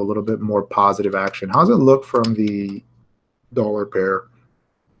and show a little bit more positive action. How's it look from the dollar pair?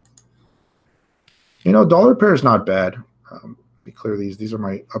 Dollar pair is not bad. Let me clear these. These are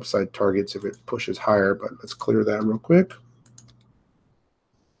my upside targets if it pushes higher, but let's clear that real quick.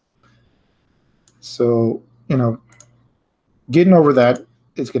 So, getting over that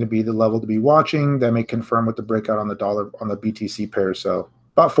is going to be the level to be watching. That may confirm with the breakout on the dollar, on the BTC pair. So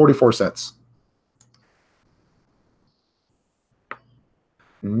about 44 cents.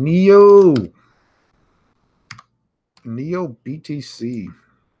 Neo BTC.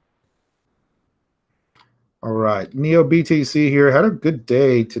 All right, Neo BTC here had a good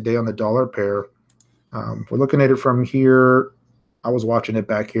day today on the dollar pair. We're looking at it from here. I was watching it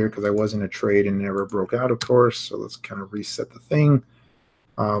back here because I was in a trade and never broke out, of course. So let's kind of reset the thing.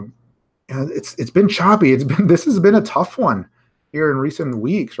 It's been choppy. This has been a tough one here in recent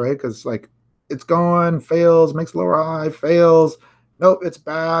weeks, right? Because it's going, fails, makes lower high, fails. Nope, it's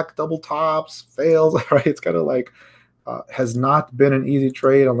back, double tops, fails. Right? It's kind of has not been an easy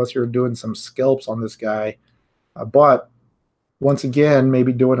trade unless you're doing some scalps on this guy. But once again,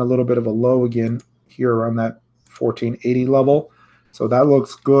 maybe doing a little bit of a low again here around that 1480 level. So that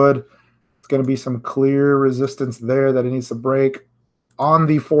looks good. It's going to be some clear resistance there that it needs to break. On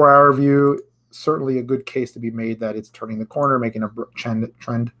the 4-hour view, certainly a good case to be made that it's turning the corner, making a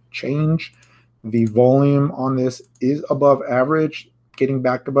trend change. The volume on this is above average, getting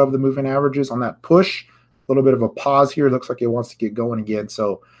back above the moving averages on that push. A little bit of a pause here. Looks like it wants to get going again.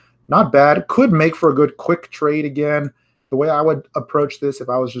 So not bad. Could make for a good quick trade again. The way I would approach this if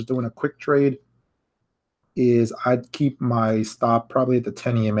I was just doing a quick trade is I'd keep my stop probably at the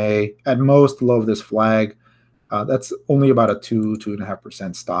 10 EMA, at most low of this flag. That's only about a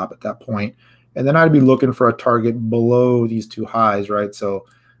 2.5% stop at that point. And then I'd be looking for a target below these two highs, right? So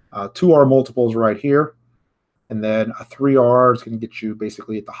 2R multiples right here. And then a 3R is going to get you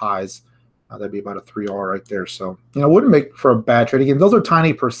basically at the highs. That'd be about a 3R right there. So, it wouldn't make for a bad trade. Again, those are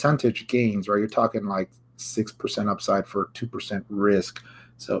tiny percentage gains, right? You're talking like 6% upside for 2% risk.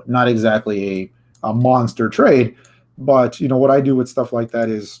 So not exactly a monster trade. But, what I do with stuff like that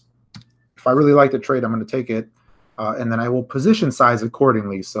is if I really like the trade, I'm going to take it. And then I will position size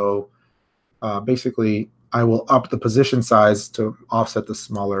accordingly. So basically, I will up the position size to offset the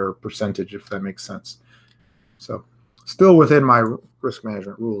smaller percentage, if that makes sense. So still within my risk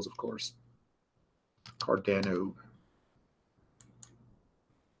management rules, of course. Cardano.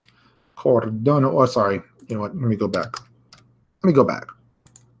 Oh, sorry. You know what? Let me go back.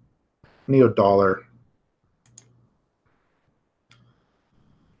 Neo dollar.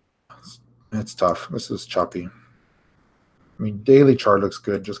 It's tough. This is choppy. I mean, daily chart looks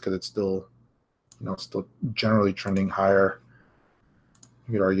good just because it's still, still generally trending higher.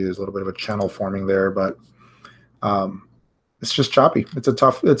 You could argue there's a little bit of a channel forming there, but it's just choppy. It's a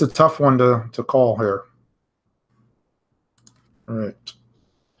tough one to call here. All right,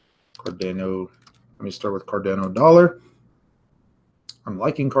 Cardano. Let me start with Cardano dollar. I'm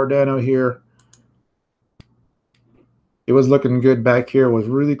liking Cardano here. It was looking good back here. Was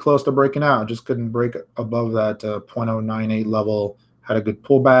really close to breaking out. Just couldn't break above that 0.098 level. Had a good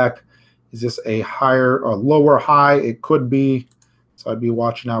pullback. Is this a higher or lower high? It could be. So I'd be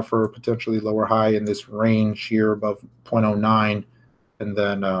watching out for potentially lower high in this range here above 0.09, and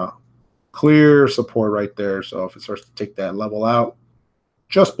then clear support right there. So if it starts to take that level out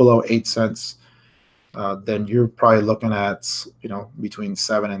just below 8 cents, then you're probably looking at between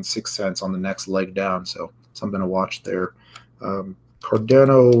 7 and 6 cents on the next leg down. So something to watch there.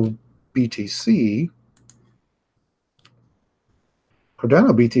 Cardano BTC.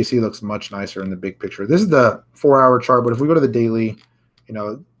 Cardano BTC looks much nicer in the big picture. This is the 4-hour chart, but if we go to the daily,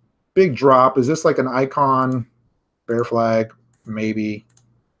 big drop. Is this like an icon bear flag? Maybe.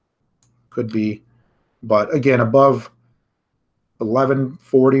 Could be. But again, above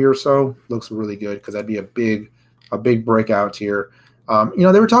 1140 or so looks really good because that'd be a big breakout here.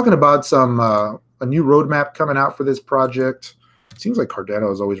 They were talking about a new roadmap coming out for this project. It seems like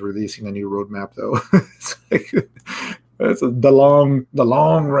Cardano is always releasing a new roadmap, though. It's like it's the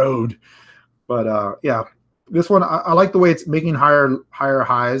long road. But yeah, this one I like the way it's making higher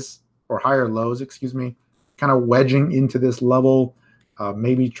highs or higher lows, excuse me, kind of wedging into this level.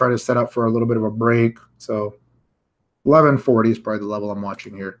 Maybe try to set up for a little bit of a break. So 1140 is probably the level I'm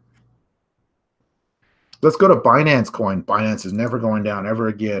watching here. Let's go to Binance Coin. Binance is never going down ever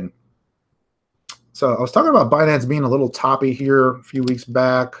again. So I was talking about Binance being a little toppy here a few weeks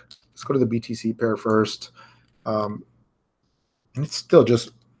back. Let's go to the BTC pair first. And it's still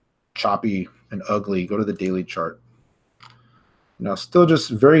just choppy and ugly. Go to the daily chart. Still just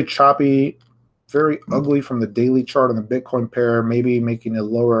very choppy, very ugly from the daily chart on the Bitcoin pair, maybe making a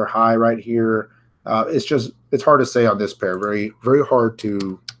lower high right here. It's hard to say on this pair. Very, very hard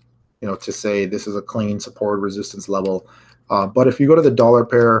to say this is a clean support resistance level. But if you go to the dollar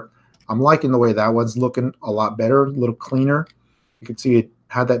pair, I'm liking the way that one's looking a lot better, a little cleaner. You can see it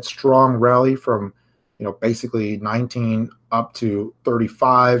had that strong rally from, basically 19 up to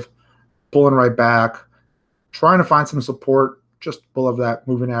 35, pulling right back, trying to find some support just below that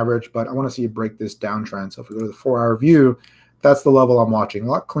moving average, but I want to see it break this downtrend. So if we go to the 4-hour view, that's the level I'm watching. A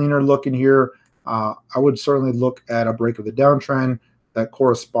lot cleaner looking here. I would certainly look at a break of the downtrend that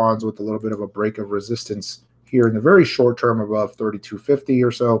corresponds with a little bit of a break of resistance here in the very short term above 32.50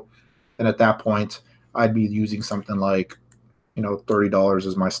 or so. And at that point, I'd be using something like, $30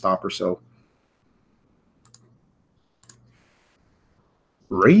 as my stop or so.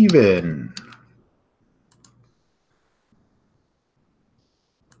 Raven.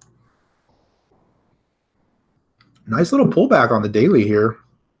 Nice little pullback on the daily here.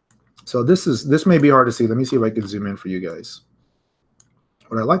 So this may be hard to see. Let me see if I can zoom in for you guys.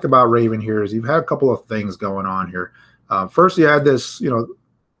 What I like about Raven here is you've had a couple of things going on here. First, you had this,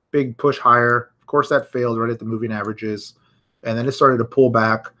 big push higher. Of course, that failed right at the moving averages, and then it started to pull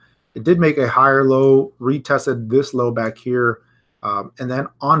back. It did make a higher low, retested this low back here, and then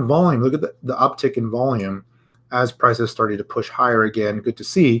on volume, look at the uptick in volume as prices started to push higher again. Good to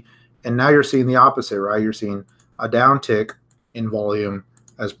see. And now you're seeing the opposite, right? You're seeing a downtick in volume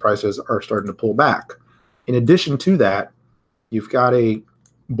as prices are starting to pull back. In addition to that, you've got a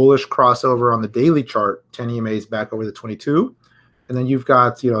bullish crossover on the daily chart, 10 EMAs back over the 22. And then you've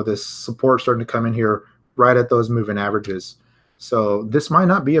got, this support starting to come in here right at those moving averages. So this might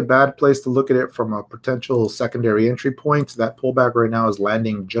not be a bad place to look at it from a potential secondary entry point. That pullback right now is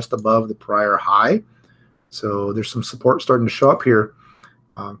landing just above the prior high. So there's some support starting to show up here.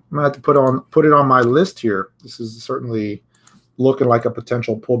 I'm gonna have to put it on my list here. This is certainly looking like a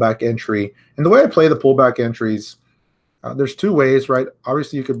potential pullback entry. And the way I play the pullback entries, there's two ways, right?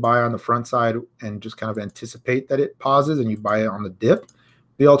 Obviously, you could buy on the front side and just kind of anticipate that it pauses and you buy it on the dip.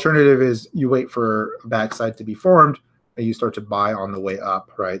 The alternative is you wait for a backside to be formed and you start to buy on the way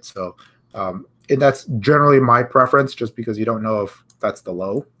up, right? So and that's generally my preference just because you don't know if that's the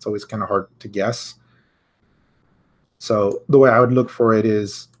low. It's always kind of hard to guess. So the way I would look for it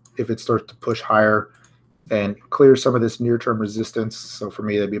is if it starts to push higher and clear some of this near-term resistance. So for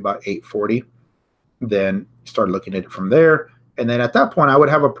me, that'd be about 840. Then start looking at it from there. And then at that point, I would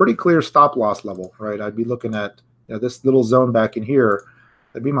have a pretty clear stop loss level, right? I'd be looking at this little zone back in here.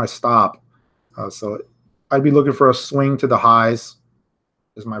 That'd be my stop. So I'd be looking for a swing to the highs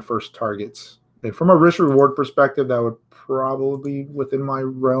as my first targets. And from a risk-reward perspective, that would probably be within my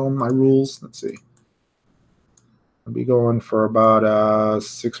realm, my rules. Let's see. I'd be going for about a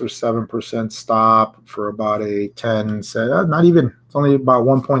 6 or 7% stop for about a 10 set. Not even, it's only about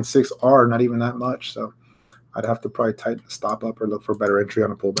 1.6 R, not even that much. So I'd have to probably tighten the stop up or look for a better entry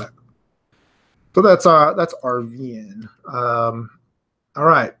on a pullback. So that's RVN. All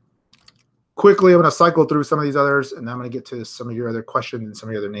right. Quickly, I'm going to cycle through some of these others, and then I'm going to get to some of your other questions and some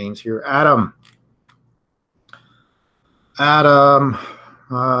of your other names here. Adam, I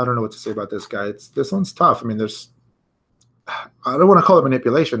don't know what to say about this guy. This one's tough. I mean, I don't want to call it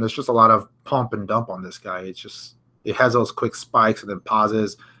manipulation. There's just a lot of pump and dump on this guy. It has those quick spikes and then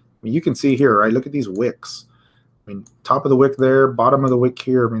pauses. I mean, you can see here, right? Look at these wicks. I mean, top of the wick there, bottom of the wick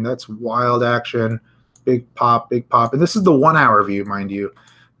here. I mean, that's wild action. Big pop, big pop. And this is the 1 hour view, mind you.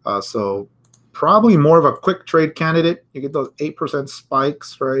 So probably more of a quick trade candidate. You get those 8%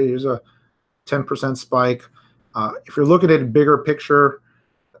 spikes, right? Here's a 10% spike. If you're looking at a bigger picture,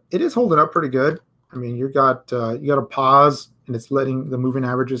 it is holding up pretty good. I mean, you got a pause, and it's letting the moving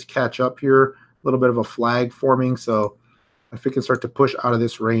averages catch up here. A little bit of a flag forming. So if it can start to push out of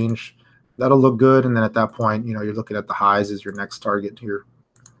this range, that'll look good. And then at that point, you're looking at the highs as your next target here.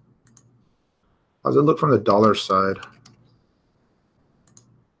 How does it look from the dollar side?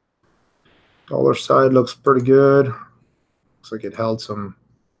 Dollar side looks pretty good. Looks like it held some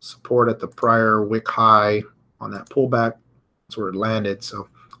support at the prior wick high on that pullback. That's where it landed. So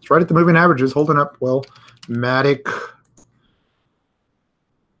it's right at the moving averages, holding up well. Matic.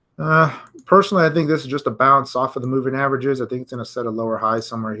 Personally, I think this is just a bounce off of the moving averages. I think it's going to set a lower high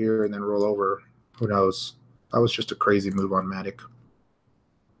somewhere here and then roll over. Who knows? That was just a crazy move on Matic.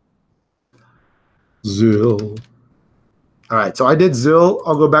 Zill. All right, so I did Zill.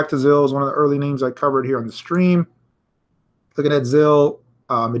 I'll go back to Zill. It was one of the early names I covered here on the stream. Looking at Zill,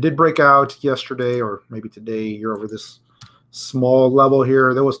 it did break out yesterday or maybe today here over this small level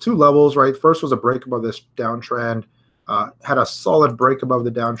here. There was two levels, right? First was a break above this downtrend. Had a solid break above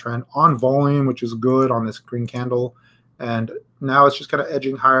the downtrend on volume, which is good on this green candle. And now it's just kind of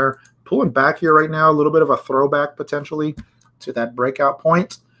edging higher. Pulling back here right now, a little bit of a throwback potentially to that breakout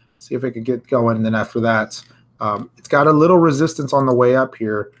point. See if it could get going. And then after that, it's got a little resistance on the way up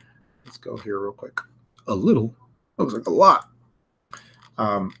here. Let's go here real quick. A little. Looks like a lot.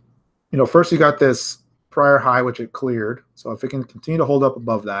 First you got this prior high, which it cleared. So if it can continue to hold up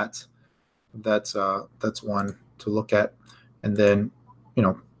above that, that's one to look at. And then,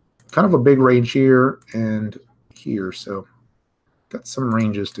 kind of a big range here and here. So got some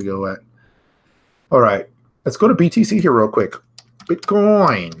ranges to go at. All right, let's go to BTC here real quick.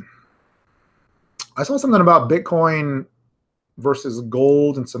 Bitcoin. I saw something about Bitcoin versus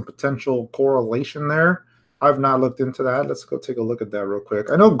gold and some potential correlation there. I've not looked into that. Let's go take a look at that real quick.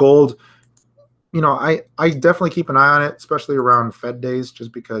 I know gold, I definitely keep an eye on it, especially around Fed days,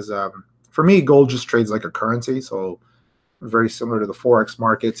 just because for me, gold just trades like a currency. So very similar to the Forex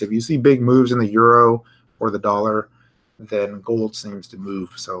markets. If you see big moves in the euro or the dollar, then gold seems to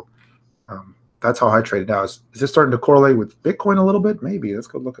move. So that's how I trade it now. Is this starting to correlate with Bitcoin a little bit? Maybe. Let's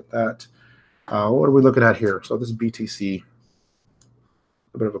go look at that. What are we looking at here? So this is BTC.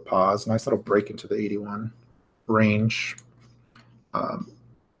 A bit of a pause. Nice little break into the 81 range.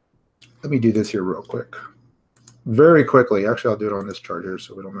 Let me do this here real quick. Very quickly. Actually, I'll do it on this chart here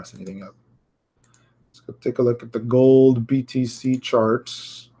so we don't mess anything up. Let's go take a look at the gold BTC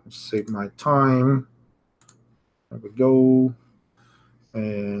charts. Save my time. There we go.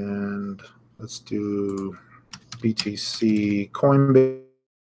 And let's do BTC Coinbase.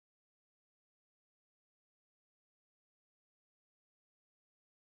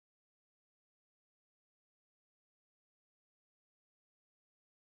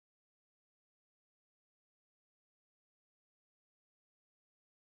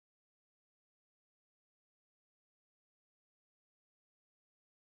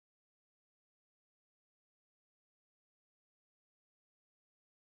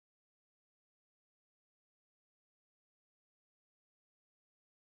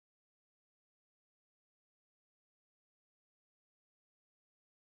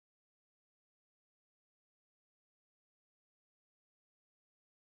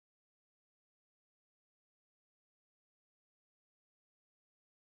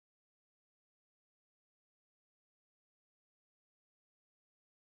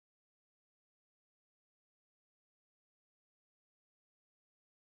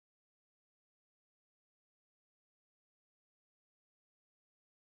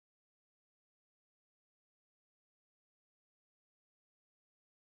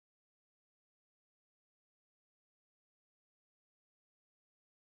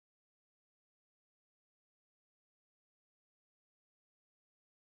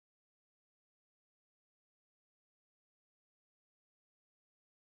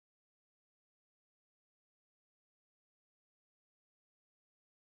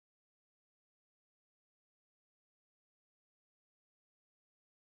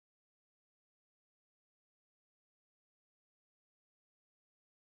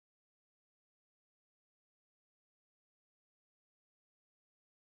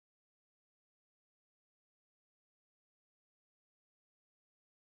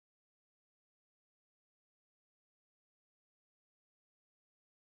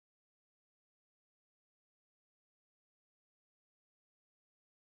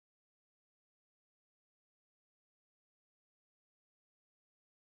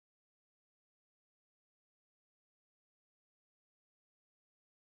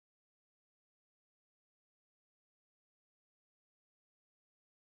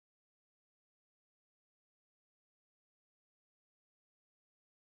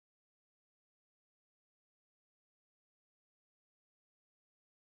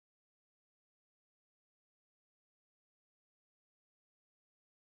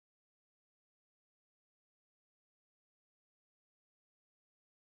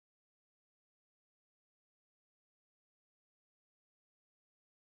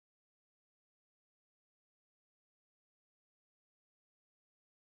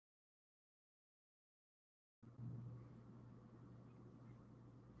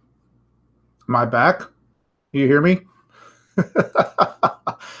 Am I back? You hear me?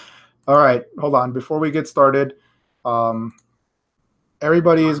 All right, hold on. Before we get started,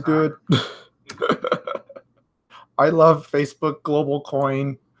 everybody is good. I love Facebook Global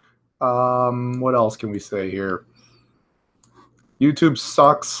Coin. What else can we say here? YouTube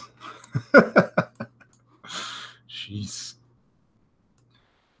sucks. Jeez.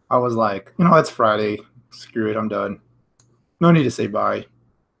 I was like, it's Friday. Screw it, I'm done. No need to say bye.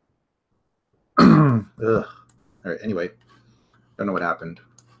 Ugh. All right, anyway. Don't know what happened.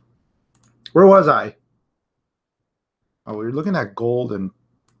 Where was I? Oh, we were looking at gold and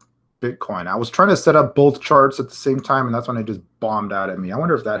Bitcoin. I was trying to set up both charts at the same time, and that's when it just bombed out at me. I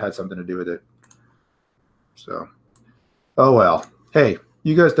wonder if that had something to do with it. So, oh well. Hey,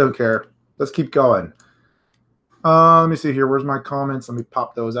 you guys don't care. Let's keep going. Let me see here. Where's my comments? Let me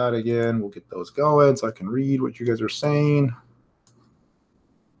pop those out again. We'll get those going so I can read what you guys are saying.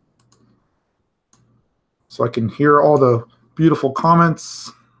 So I can hear all the beautiful comments.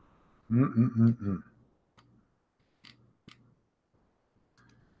 All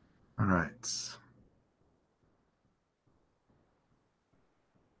right.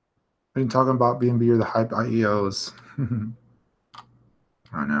 I've been talking about BNB or the hype IEOs.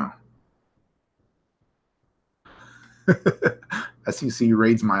 I know. SEC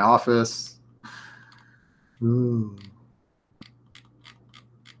raids my office. Ooh.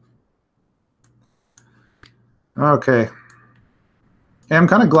 Okay. Hey, I'm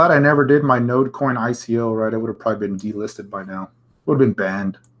kind of glad I never did my Nodecoin ICO, right? It would have probably been delisted by now. Would have been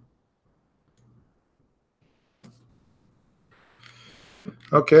banned.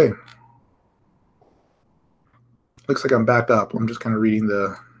 Okay. Looks like I'm back up. I'm just kind of reading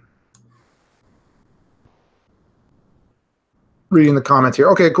the comments here.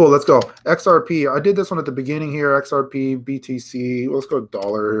 Okay, cool. Let's go. XRP. I did this one at the beginning here. XRP, BTC. Let's go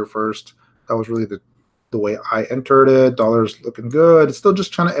dollar here first. That was really the way I entered it. Dollar's looking good. It's still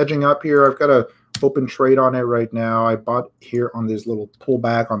just kind of edging up here. I've got a open trade on it right now. I bought here on this little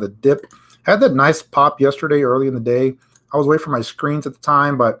pullback on the dip. Had that nice pop yesterday early in the day. I was away from my screens at the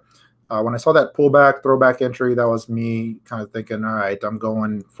time, but when I saw that pullback, throwback entry, that was me kind of thinking, all right, I'm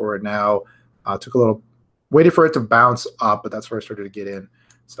going for it now. Took a little, waited for it to bounce up, but that's where I started to get in.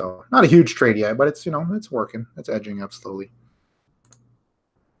 So not a huge trade yet, but it's, it's working. It's edging up slowly.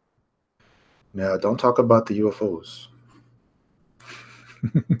 No, don't talk about the UFOs.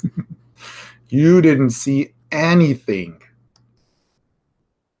 You didn't see anything.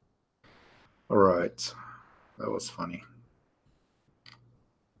 All right. That was funny.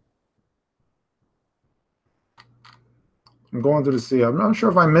 I'm going through to see. I'm not sure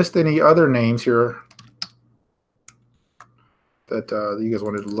if I missed any other names here that you guys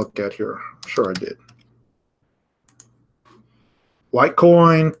wanted to look at here. Sure I did.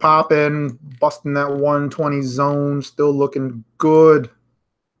 Litecoin popping, busting that 120 zone, still looking good.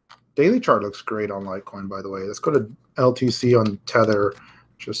 Daily chart looks great on Litecoin, by the way. Let's go to LTC on Tether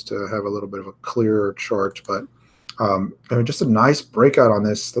just to have a little bit of a clearer chart. But just a nice breakout on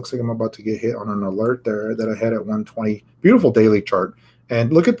this. Looks like I'm about to get hit on an alert there that I had at 120. Beautiful daily chart.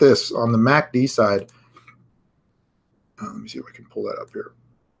 And look at this on the MACD side. Let me see if I can pull that up here.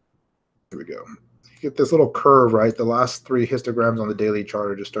 Here we go. You get this little curve, right? The last three histograms on the daily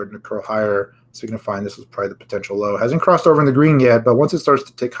chart are just starting to curl higher, signifying this is probably the potential low. Hasn't crossed over in the green yet, but once it starts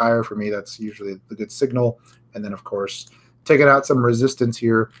to tick higher for me, that's usually the good signal. And then, of course, taking out some resistance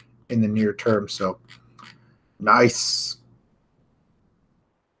here in the near term. So nice.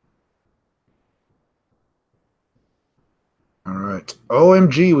 All right.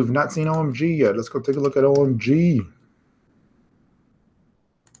 OMG. We've not seen OMG yet. Let's go take a look at OMG.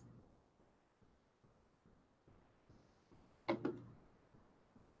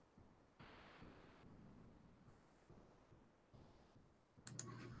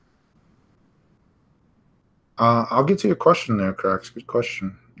 I'll get to your question there, Cracks. Good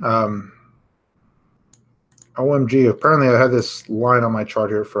question. OMG, apparently I had this line on my chart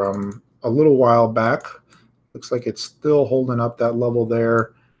here from a little while back. Looks like it's still holding up that level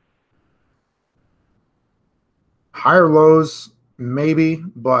there. Higher lows, maybe,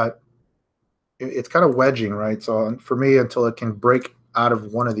 but it's kind of wedging, right? So for me, until it can break out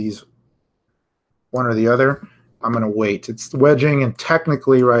of one of these, one or the other, I'm going to wait. It's wedging, and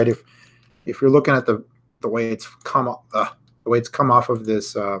technically, right, if you're looking at the way it's come off of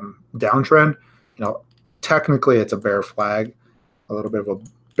this downtrend, technically it's a bear flag, a little bit of a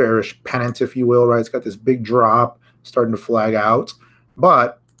bearish pennant, if you will, right? It's got this big drop starting to flag out,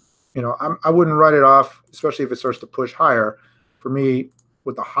 but I wouldn't write it off, especially if it starts to push higher. For me,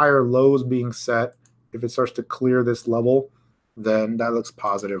 with the higher lows being set, if it starts to clear this level, then that looks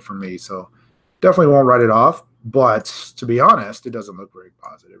positive for me. So Definitely won't write it off, but to be honest, it doesn't look very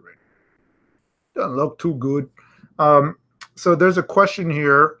positive right now. Doesn't look too good. So there's a question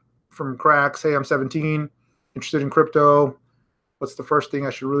here from Cracks. Hey, I'm 17, interested in crypto. What's the first thing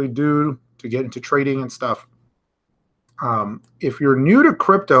I should really do to get into trading and stuff? If you're new to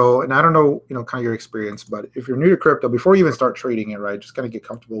crypto, and I don't know, kind of your experience, but if you're new to crypto, before you even start trading it, right, just kind of get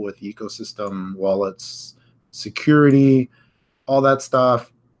comfortable with the ecosystem, wallets, security, all that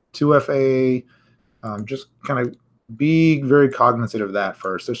stuff, 2FA, just kind of be very cognizant of that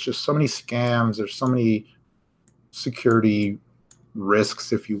first. There's just so many scams. There's so many security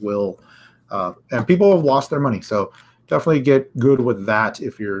risks, if you will, and people have lost their money. So definitely get good with that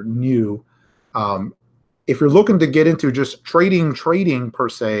if you're new. If you're looking to get into just trading per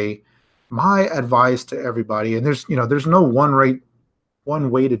se, my advice to everybody, and there's no one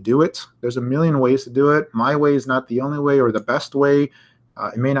way to do it. There's a million ways to do it. My way is not the only way or the best way.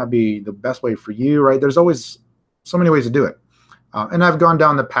 It may not be the best way for you, right? There's always so many ways to do it. And I've gone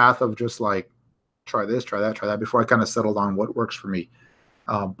down the path of just like, try this, try that, before I kind of settled on what works for me.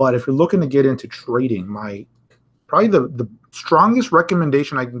 But if you're looking to get into trading, probably the strongest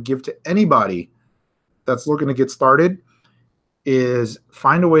recommendation I can give to anybody that's looking to get started is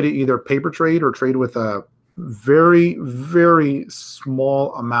find a way to either paper trade or trade with a very, very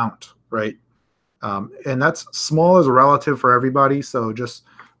small amount, right? And that's small is relative for everybody. So just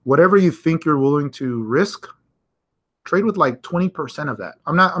whatever you think you're willing to risk, trade with like 20% of that.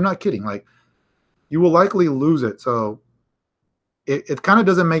 I'm not kidding. Like, you will likely lose it. So it kind of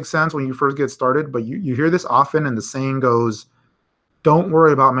doesn't make sense when you first get started, but you hear this often, and the saying goes, don't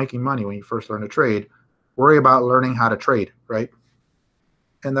worry about making money when you first learn to trade. Worry about learning how to trade, right?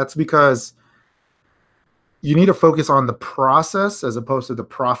 And that's because you need to focus on the process as opposed to the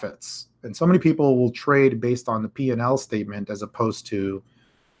profits. And so many people will trade based on the P&L statement as opposed to,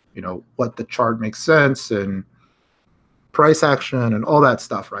 what the chart makes sense and price action and all that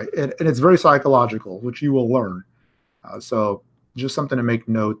stuff, right? And it's very psychological, which you will learn. So just something to make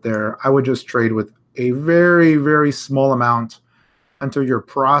note there. I would just trade with a very, very small amount until your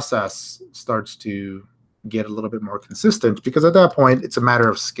process starts to get a little bit more consistent, because at that point, it's a matter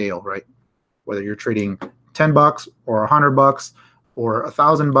of scale, right? Whether you're trading $10 or $100 or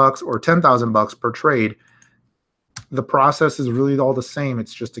 $1,000 or $10,000 per trade, the process is really all the same.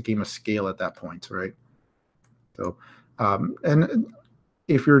 It's just a game of scale at that point, right? So, and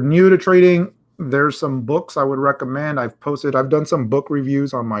if you're new to trading, there's some books I would recommend. I've done some book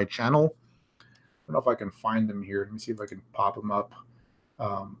reviews on my channel. I don't know if I can find them here. Let me see if I can pop them up.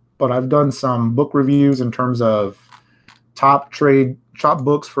 But I've done some book reviews in terms of top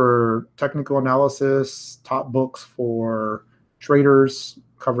books for technical analysis, top books for traders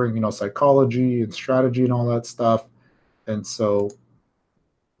covering, psychology and strategy and all that stuff. And so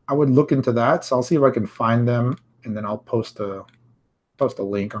I would look into that. So I'll see if I can find them, and then I'll post a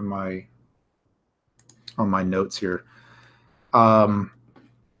link on my notes here.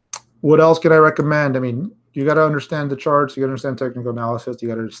 What else can I recommend? I mean, you got to understand the charts. You got to understand technical analysis. You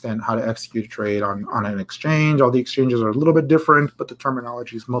got to understand how to execute a trade on an exchange. All the exchanges are a little bit different, but the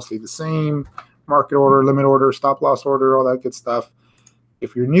terminology is mostly the same. Market order, limit order, stop loss order, all that good stuff.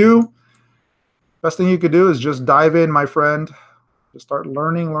 If you're new, best thing you could do is just dive in, my friend. Just start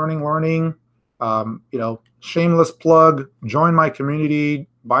learning. Shameless plug, join my community,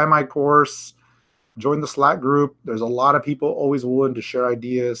 buy my course, join the Slack group. There's a lot of people always willing to share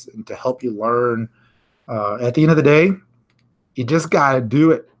ideas and to help you learn. At the end of the day, you just got to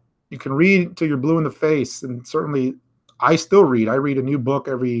do it. You can read till you're blue in the face, and certainly I still read. I read a new book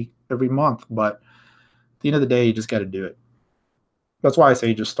every month, but at the end of the day, you just got to do it. That's why I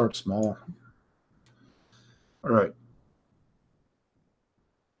say just start small. All right.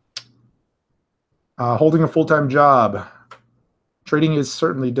 Holding a full-time job. Trading is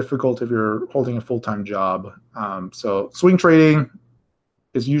certainly difficult if you're holding a full-time job. So swing trading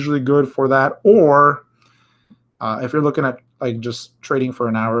is usually good for that. Or if you're looking at like just trading for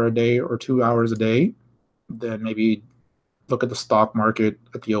an hour a day or 2 hours a day, then maybe look at the stock market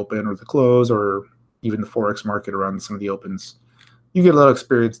at the open or the close, or even the Forex market around some of the opens. You get a little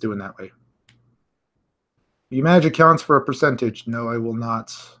experience doing that way. You manage accounts for a percentage. No, I will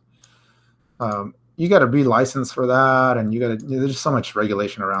not. You got to be licensed for that, and there's so much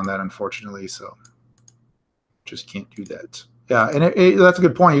regulation around that, unfortunately. So just can't do that. Yeah, and that's a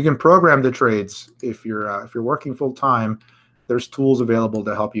good point. You can program the trades if you're working full time. There's tools available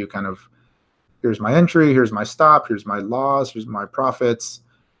to help you kind of. Here's my entry. Here's my stop. Here's my loss. Here's my profits,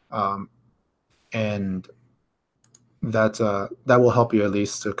 and that will help you at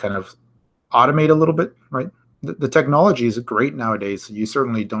least to kind of automate a little bit, right? The technology is great nowadays. So you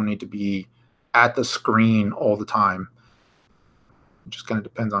certainly don't need to be at the screen all the time. It just kind of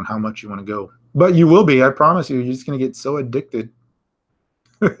depends on how much you want to go. But you will be, I promise you. You're just going to get so addicted.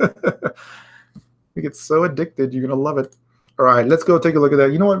 You get so addicted, you're going to love it. All right, let's go take a look at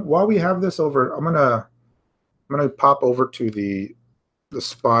that. You know what? While we have this over, I'm gonna pop over to the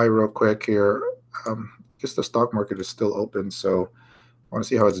SPY real quick here. Just the stock market is still open, so I want to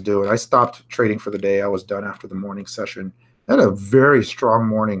see how it's doing. I stopped trading for the day. I was done after the morning session. I had a very strong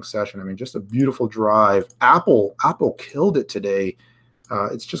morning session. I mean, just a beautiful drive. Apple killed it today.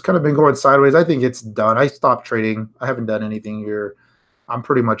 It's just kind of been going sideways. I think it's done. I stopped trading. I haven't done anything here. I'm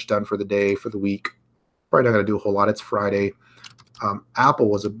pretty much done for the day, for the week. Probably not going to do a whole lot. It's Friday. Apple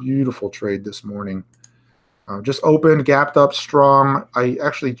was a beautiful trade this morning. Just opened, gapped up strong. I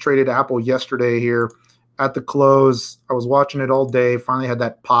actually traded Apple yesterday here at the close. I was watching it all day. Finally had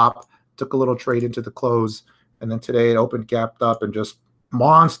that pop. Took a little trade into the close. And then today it opened, gapped up, and just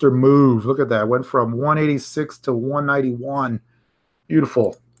monster move. Look at that. Went from 186 to 191.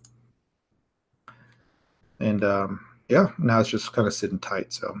 Beautiful. And yeah, now it's just kind of sitting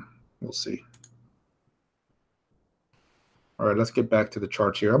tight. So we'll see. All right, let's get back to the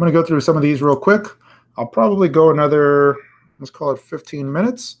charts here. I'm going to go through some of these real quick. I'll probably go another, let's call it 15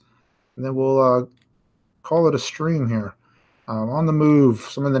 minutes, and then we'll call it a stream here. On the move,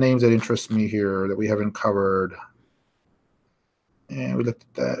 some of the names that interest me here that we haven't covered. And we looked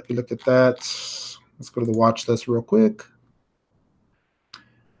at that. We looked at that. Let's go to the watch list real quick.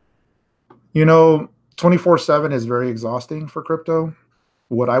 You know, 24/7 is very exhausting for crypto.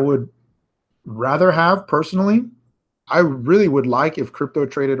 What I would rather have personally, I really would like if crypto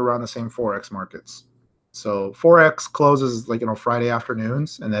traded around the same Forex markets. So Forex closes like, Friday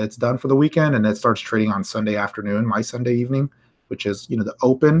afternoons, and then it's done for the weekend, and it starts trading on Sunday afternoon, my Sunday evening, which is, the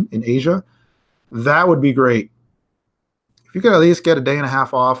open in Asia. That would be great. If you could at least get a day and a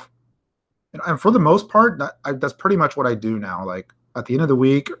half off, and for the most part, that's pretty much what I do now. Like at the end of the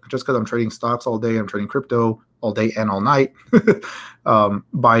week, just because I'm trading stocks all day, I'm trading crypto all day and all night.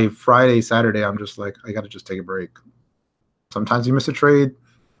 By Friday, Saturday, I'm just like, I got to just take a break. Sometimes you miss a trade,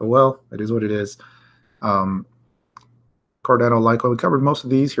 but well, it is what it is. Cardano, Litecoin, we covered most of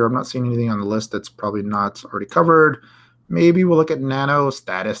these here. I'm not seeing anything on the list that's probably not already covered. Maybe we'll look at Nano,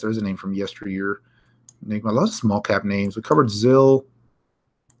 Status. There's a name from yesteryear. A lot of small cap names. We covered ZIL,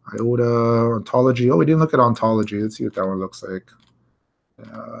 IOTA, Ontology. Oh, we didn't look at Ontology. Let's see what that one looks like.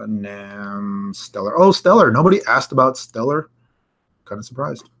 NAM, Stellar. Oh, Stellar. Nobody asked about Stellar. Kind of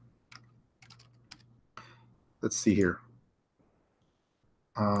surprised. Let's see here.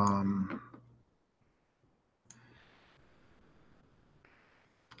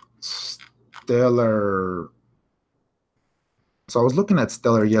 Stellar. So I was looking at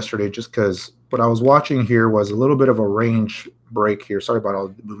Stellar yesterday just because what I was watching here was a little bit of a range break here. Sorry about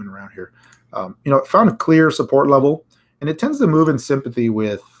all moving around here. It found a clear support level, and it tends to move in sympathy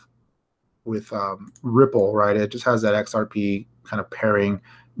with Ripple, right? It just has that XRP kind of pairing.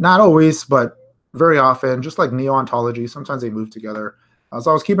 Not always, but very often, just like Neo Ontology, sometimes they move together. So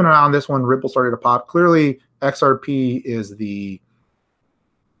I was keeping an eye on this one. Ripple started to pop. Clearly, XRP is the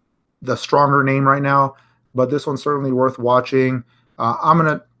stronger name right now, but this one's certainly worth watching. I'm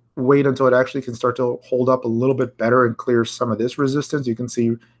going to wait until it actually can start to hold up a little bit better and clear some of this resistance. You can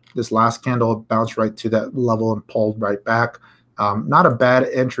see this last candle bounced right to that level and pulled right back. Not a bad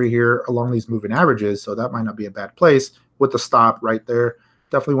entry here along these moving averages, so that might not be a bad place with the stop right there.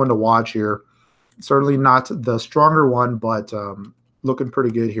 Definitely one to watch here. Certainly not the stronger one, but looking pretty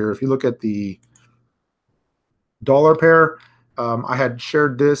good here. If you look at the dollar pair, I had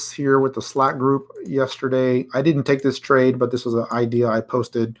shared this here with the Slack group yesterday. I didn't take this trade, but this was an idea I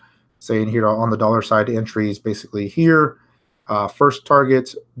posted saying here on the dollar side entries basically here. First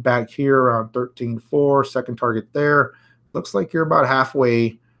target back here around 13.4, second target there. Looks like you're about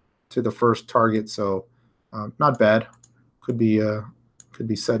halfway to the first target, so not bad. Could be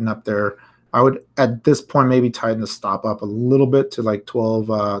setting up there. I would at this point maybe tighten the stop up a little bit to like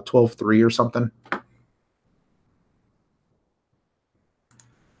 12.3 or something.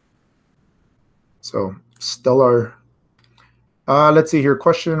 So Stellar. Let's see here.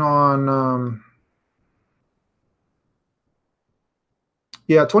 Question on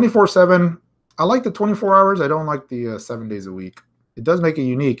yeah, 24/7. I like the 24 hours. I don't like the 7 days a week. It does make it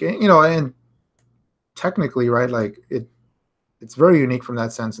unique, and, and technically, right? Like it's very unique from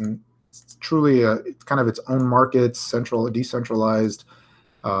that sense, and it's truly it's kind of its own market, decentralized.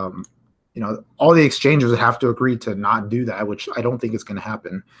 All the exchanges would have to agree to not do that, which I don't think is going to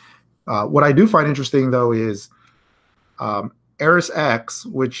happen. What I do find interesting though is ErisX,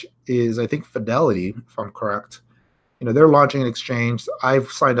 which is I think Fidelity, if I'm correct. they're launching an exchange.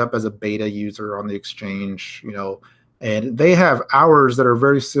 I've signed up as a beta user on the exchange, and they have hours that are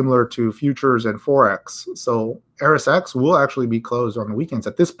very similar to futures and Forex. So RSX will actually be closed on the weekends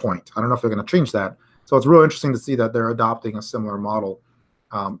at this point. I don't know if they're going to change that. So it's real interesting to see that they're adopting a similar model.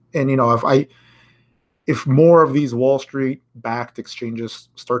 And if more of these Wall Street backed exchanges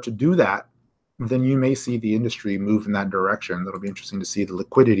start to do that, then you may see the industry move in that direction. That'll be interesting to see the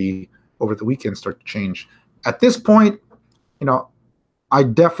liquidity over the weekend start to change. At this point, I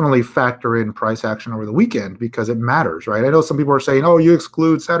definitely factor in price action over the weekend because it matters, right? I know some people are saying, oh, you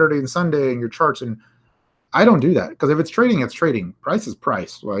exclude Saturday and Sunday in your charts, and I don't do that because if it's trading, it's trading. Price is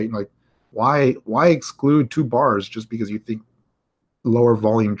price, right? Like, why exclude 2 bars just because you think lower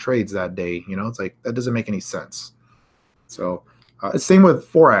volume trades that day? It's like that doesn't make any sense. So it's same with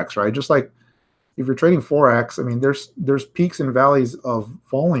Forex, right? Just like if you're trading Forex, I mean, there's peaks and valleys of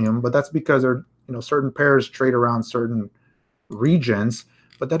volume, but that's because certain pairs trade around certain regions,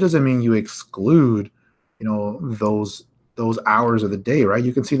 but that doesn't mean you exclude those hours of the day, right?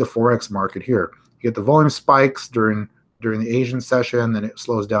 You can see the Forex market here. You get the volume spikes during the Asian session, then it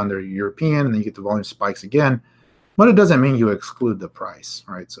slows down to European, and then you get the volume spikes again, but it doesn't mean you exclude the price,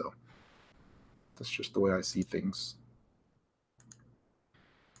 right? So that's just the way I see things.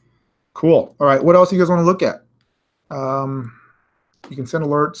 Cool. All right, what else do you guys want to look at? You can send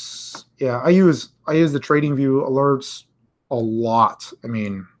alerts. Yeah, I use the TradingView alerts a lot. I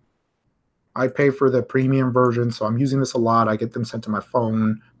mean, I pay for the premium version, so I'm using this a lot. I get them sent to my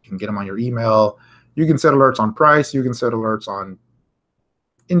phone. You can get them on your email. You can set alerts on price. You can set alerts on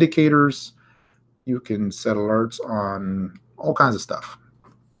indicators. You can set alerts on all kinds of stuff.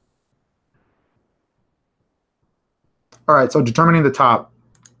 All right, so determining the top.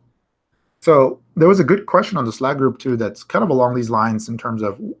 So there was a good question on the Slack group too that's kind of along these lines in terms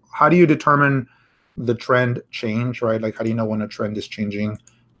of how do you determine the trend change, right? Like, how do you know when a trend is changing?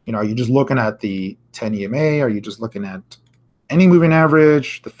 Are you just looking at the 10 EMA? Are you just looking at any moving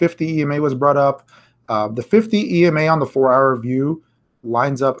average? The 50 EMA was brought up. The 50 EMA on the 4-hour view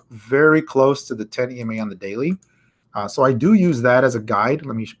lines up very close to the 10 EMA on the daily. So I do use that as a guide.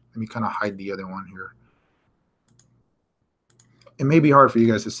 Let me kind of hide the other one here. It may be hard for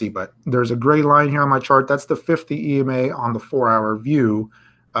you guys to see, but there's a gray line here on my chart. That's the 50 EMA on the 4-hour view.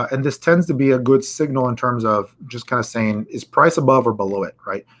 And this tends to be a good signal in terms of just kind of saying, is price above or below it,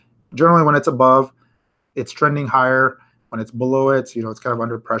 right? Generally, when it's above, it's trending higher. When it's below it, it's kind of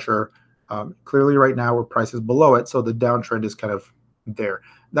under pressure. Clearly, right now, where price is below it, so the downtrend is kind of there.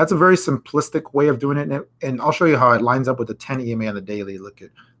 That's a very simplistic way of doing it, and I'll show you how it lines up with the 10 EMA on the daily. Let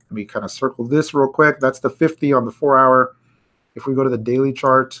me kind of circle this real quick. That's the 50 on the 4-hour. If we go to the daily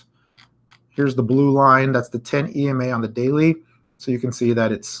chart, here's the blue line. That's the 10 EMA on the daily. So you can see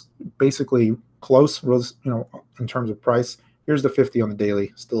that it's basically close, in terms of price. Here's the 50 on the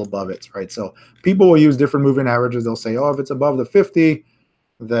daily, still above it, right? So people will use different moving averages. They'll say, oh, if it's above the 50,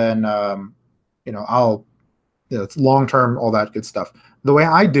 then it's long-term, all that good stuff. The way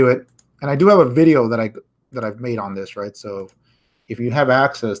I do it, and I do have a video that I've made on this, right? So if you have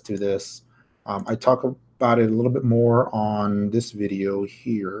access to this, I talk about it a little bit more on this video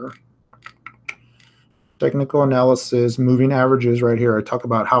here. Technical analysis, moving averages right here. I talk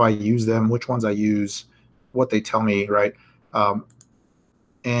about how I use them, which ones I use, what they tell me, right?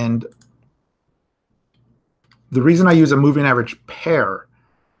 And the reason I use a moving average pair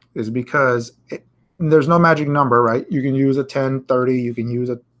is because there's no magic number, right? You can use a 10, 30, you can use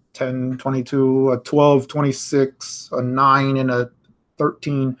a 10, 22, a 12, 26, a 9, and a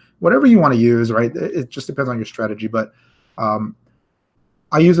 13, whatever you want to use, right? It just depends on your strategy. But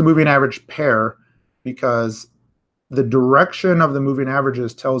I use a moving average pair because the direction of the moving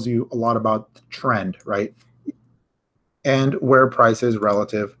averages tells you a lot about the trend, right? And where price is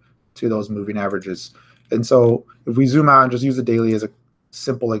relative to those moving averages. And so if we zoom out and just use the daily as a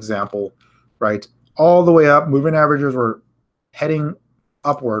simple example, right? All the way up, moving averages were heading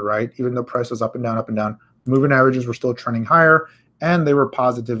upward, right? Even though price was up and down, moving averages were still trending higher, and they were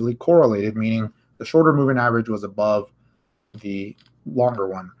positively correlated, meaning the shorter moving average was above the longer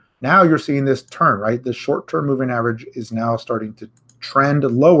one. Now you're seeing this turn, right? The short-term moving average is now starting to trend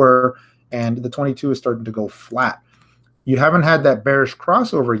lower, and the 22 is starting to go flat. You haven't had that bearish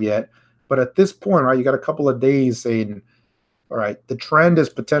crossover yet, but at this point, right, you got a couple of days saying, all right, the trend is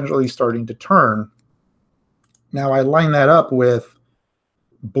potentially starting to turn. Now I line that up with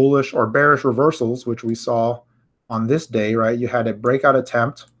bullish or bearish reversals, which we saw on this day, right? You had a breakout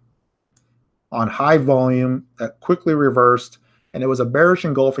attempt on high volume that quickly reversed, and it was a bearish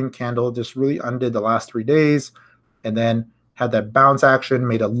engulfing candle, just really undid the last 3 days, and then had that bounce action,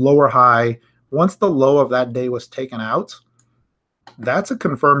 made a lower high, once the low of that day was taken out, that's a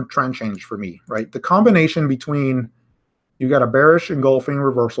confirmed trend change for me, right? The combination between you got a bearish engulfing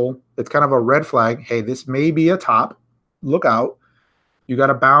reversal, it's kind of a red flag. Hey, this may be a top. Look out. You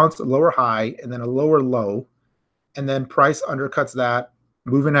got a bounce, a lower high, and then a lower low. And then price undercuts that.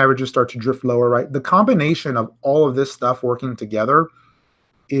 Moving averages start to drift lower, right? The combination of all of this stuff working together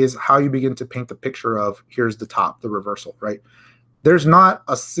is how you begin to paint the picture of here's the top, the reversal, right? There's not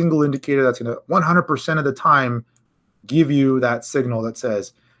a single indicator that's going to 100% of the time give you that signal that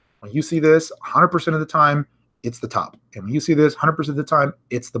says, when you see this 100% of the time, it's the top. And when you see this 100% of the time,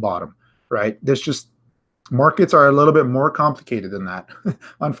 it's the bottom, right? There's just, markets are a little bit more complicated than that,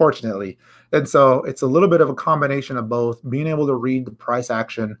 unfortunately. And so it's a little bit of a combination of both being able to read the price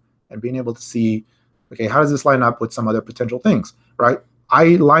action and being able to see, okay, how does this line up with some other potential things, right?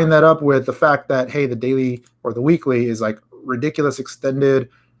 I line that up with the fact that, hey, the daily or the weekly is like ridiculous extended.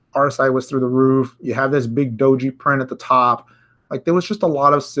 RSI was through the roof. You have this big doji print at the top. Like there was just a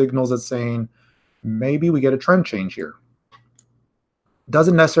lot of signals that's saying maybe we get a trend change here.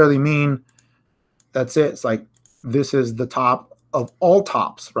 Doesn't necessarily mean that's it. It's like this is the top of all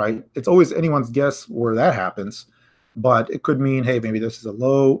tops, right? It's always anyone's guess where that happens, but it could mean, hey, maybe this is a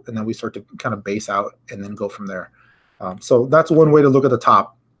low, and then we start to kind of base out and then go from there. So that's one way to look at the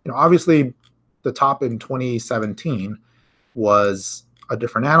top. You know, obviously, the top in 2017 was a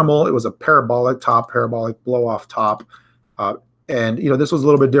different animal. It was a parabolic top, parabolic blow off top, and you know this was a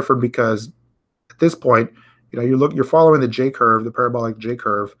little bit different because at this point, you know, you're following the J curve, the parabolic J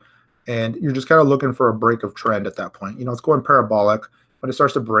curve, and you're just kind of looking for a break of trend at that point. You know, it's going parabolic, but it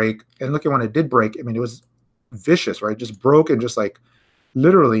starts to break. And look at when it did break. I mean, it was vicious, right? Just broke and just like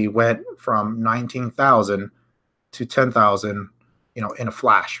literally went from 19,000 to 10,000, you know, in a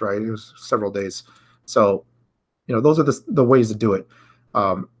flash, right? It was several days. So, you know, those are the ways to do it.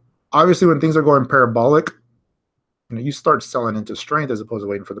 Obviously, when things are going parabolic, you know, you start selling into strength as opposed to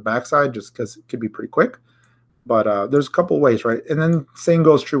waiting for the backside, just because it could be pretty quick. But there's a couple of ways, right? And then same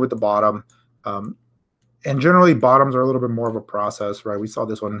goes true with the bottom. And generally, bottoms are a little bit more of a process, right? We saw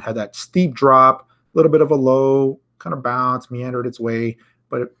this one had that steep drop, a little bit of a low, kind of bounce, meandered its way,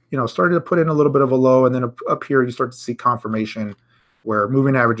 but it, you know, started to put in a little bit of a low, and then up here you start to see confirmation where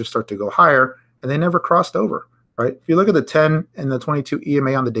moving averages start to go higher, and they never crossed over, right? If you look at the 10 and the 22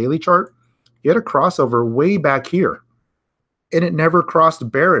 EMA on the daily chart, you had a crossover way back here, and it never crossed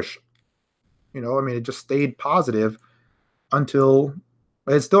bearish. You know, I mean, it just stayed positive until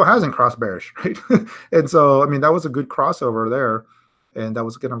it still hasn't crossed bearish, right? And so, I mean, that was a good crossover there, and that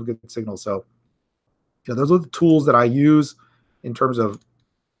was kind of a good signal. So, you know, those are the tools that I use in terms of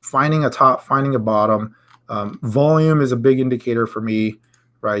finding a top, finding a bottom. Volume is a big indicator for me,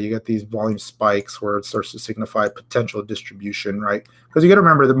 right? You get these volume spikes where it starts to signify potential distribution, right? Because you got to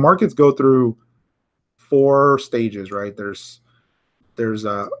remember the markets go through 4 stages, right? There's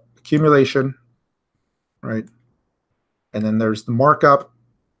accumulation, right? And then there's the markup,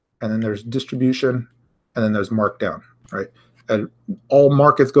 and then there's distribution, and then there's markdown, right? And all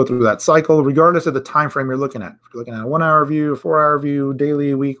markets go through that cycle, regardless of the time frame you're looking at. If you're looking at a 1-hour view, a 4-hour view,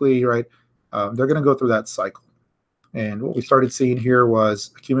 daily, weekly, right? They're going to go through that cycle. And what we started seeing here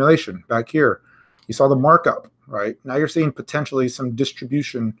was accumulation back here. You saw the markup, right? Now you're seeing potentially some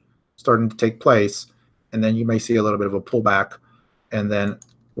distribution starting to take place, and then you may see a little bit of a pullback, and then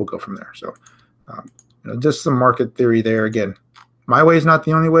we'll go from there. So, you know, just some market theory there. Again, my way is not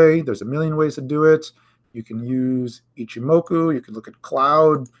the only way. There's a million ways to do it. You can use Ichimoku. You can look at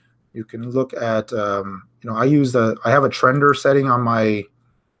cloud. You can look at, you know, I have a trender setting on my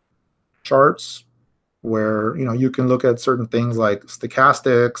charts where, you know, you can look at certain things like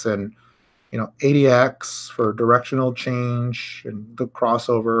stochastics and, you know, ADX for directional change and the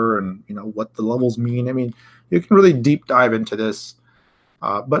crossover and, you know, what the levels mean. I mean, you can really deep dive into this.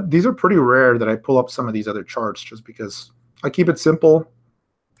 But these are pretty rare that I pull up some of these other charts just because I keep it simple.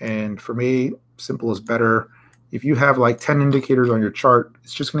 And for me, simple is better. If you have like 10 indicators on your chart,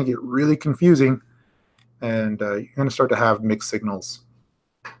 it's just going to get really confusing, and you're going to start to have mixed signals.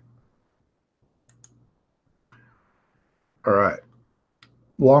 All right.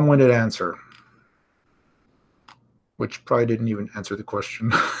 Long-winded answer, which probably didn't even answer the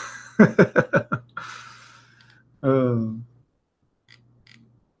question. All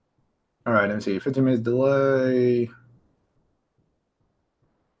right, let me see. 15 minutes delay.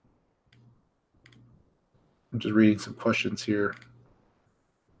 I'm just reading some questions here.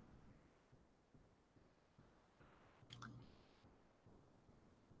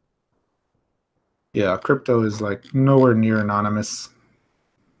 Yeah, crypto is like nowhere near anonymous.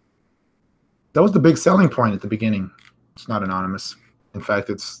 That was the big selling point at the beginning. It's not anonymous. In fact,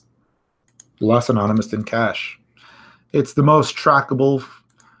 it's less anonymous than cash. It's the most trackable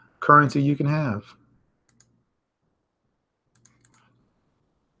currency you can have.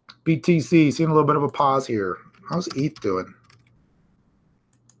 BTC, seeing a little bit of a pause here. How's ETH doing?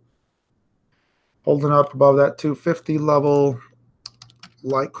 Holding up above that 250 level.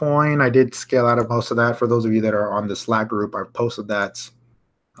 Litecoin, I did scale out of most of that. For those of you that are on the Slack group, I've posted that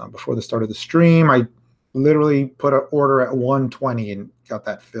before the start of the stream. I literally put an order at 120 and got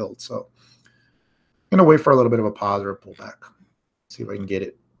that filled. So I'm going to wait for a little bit of a pause or a pullback. See if I can get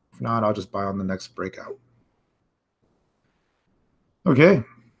it. If not, I'll just buy on the next breakout. Okay.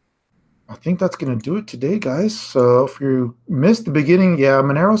 I think that's going to do it today, guys. So if you missed the beginning, yeah,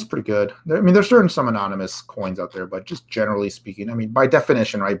 Monero's pretty good. I mean, there's certain some anonymous coins out there, but just generally speaking, I mean, by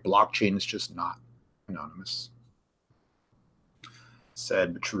definition, right, blockchain is just not anonymous.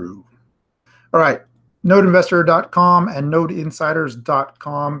 Sad but true. All right, nodeinvestor.com and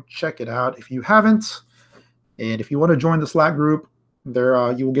nodeinsiders.com. Check it out if you haven't. And if you want to join the Slack group,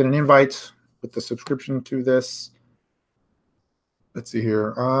 there you will get an invite with the subscription to this. Let's see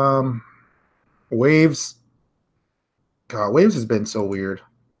here. Waves. God, Waves has been so weird.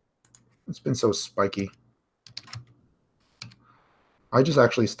 It's been so spiky. I just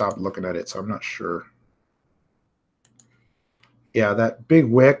actually stopped looking at it, so I'm not sure. Yeah, that big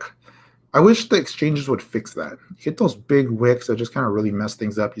wick. I wish the exchanges would fix that. You get those big wicks that just kind of really mess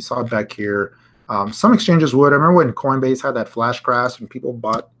things up. You saw it back here. Some exchanges would. I remember when Coinbase had that flash crash and people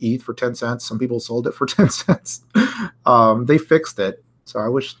bought ETH for 10 cents. Some people sold it for 10 cents. They fixed it. So I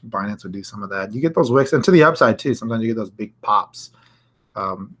wish Binance would do some of that. You get those wicks, and to the upside too. Sometimes you get those big pops.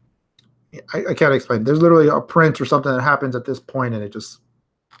 I can't explain. There's literally a print or something that happens at this point, and it just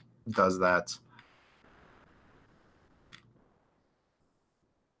does that.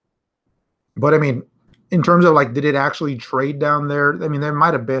 But I mean, in terms of like, did it actually trade down there? I mean, there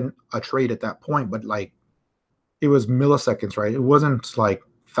might have been a trade at that point, but like, it was milliseconds, right? It wasn't like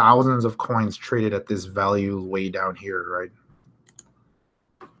thousands of coins traded at this value way down here, right?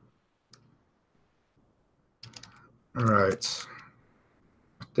 All right.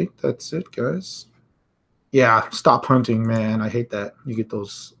 I think that's it, guys. Yeah, stop hunting, man. I hate that. You get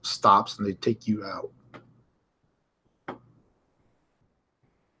those stops and they take you out.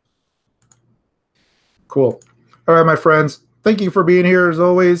 Cool. All right, my friends. Thank you for being here as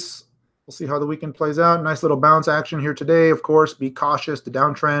always. We'll see how the weekend plays out. Nice little bounce action here today. Of course, be cautious. The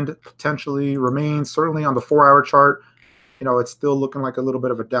downtrend potentially remains, certainly on the 4-hour chart. You know, it's still looking like a little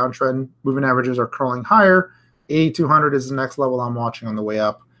bit of a downtrend. Moving averages are curling higher. 8,200 is the next level I'm watching on the way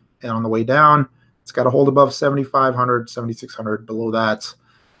up. And on the way down, it's got to hold above 7,500, 7,600. Below that,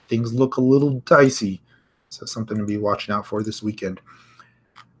 things look a little dicey. So something to be watching out for this weekend.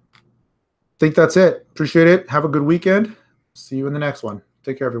 I think that's it. Appreciate it. Have a good weekend. See you in the next one.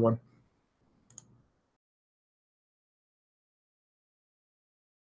 Take care, everyone.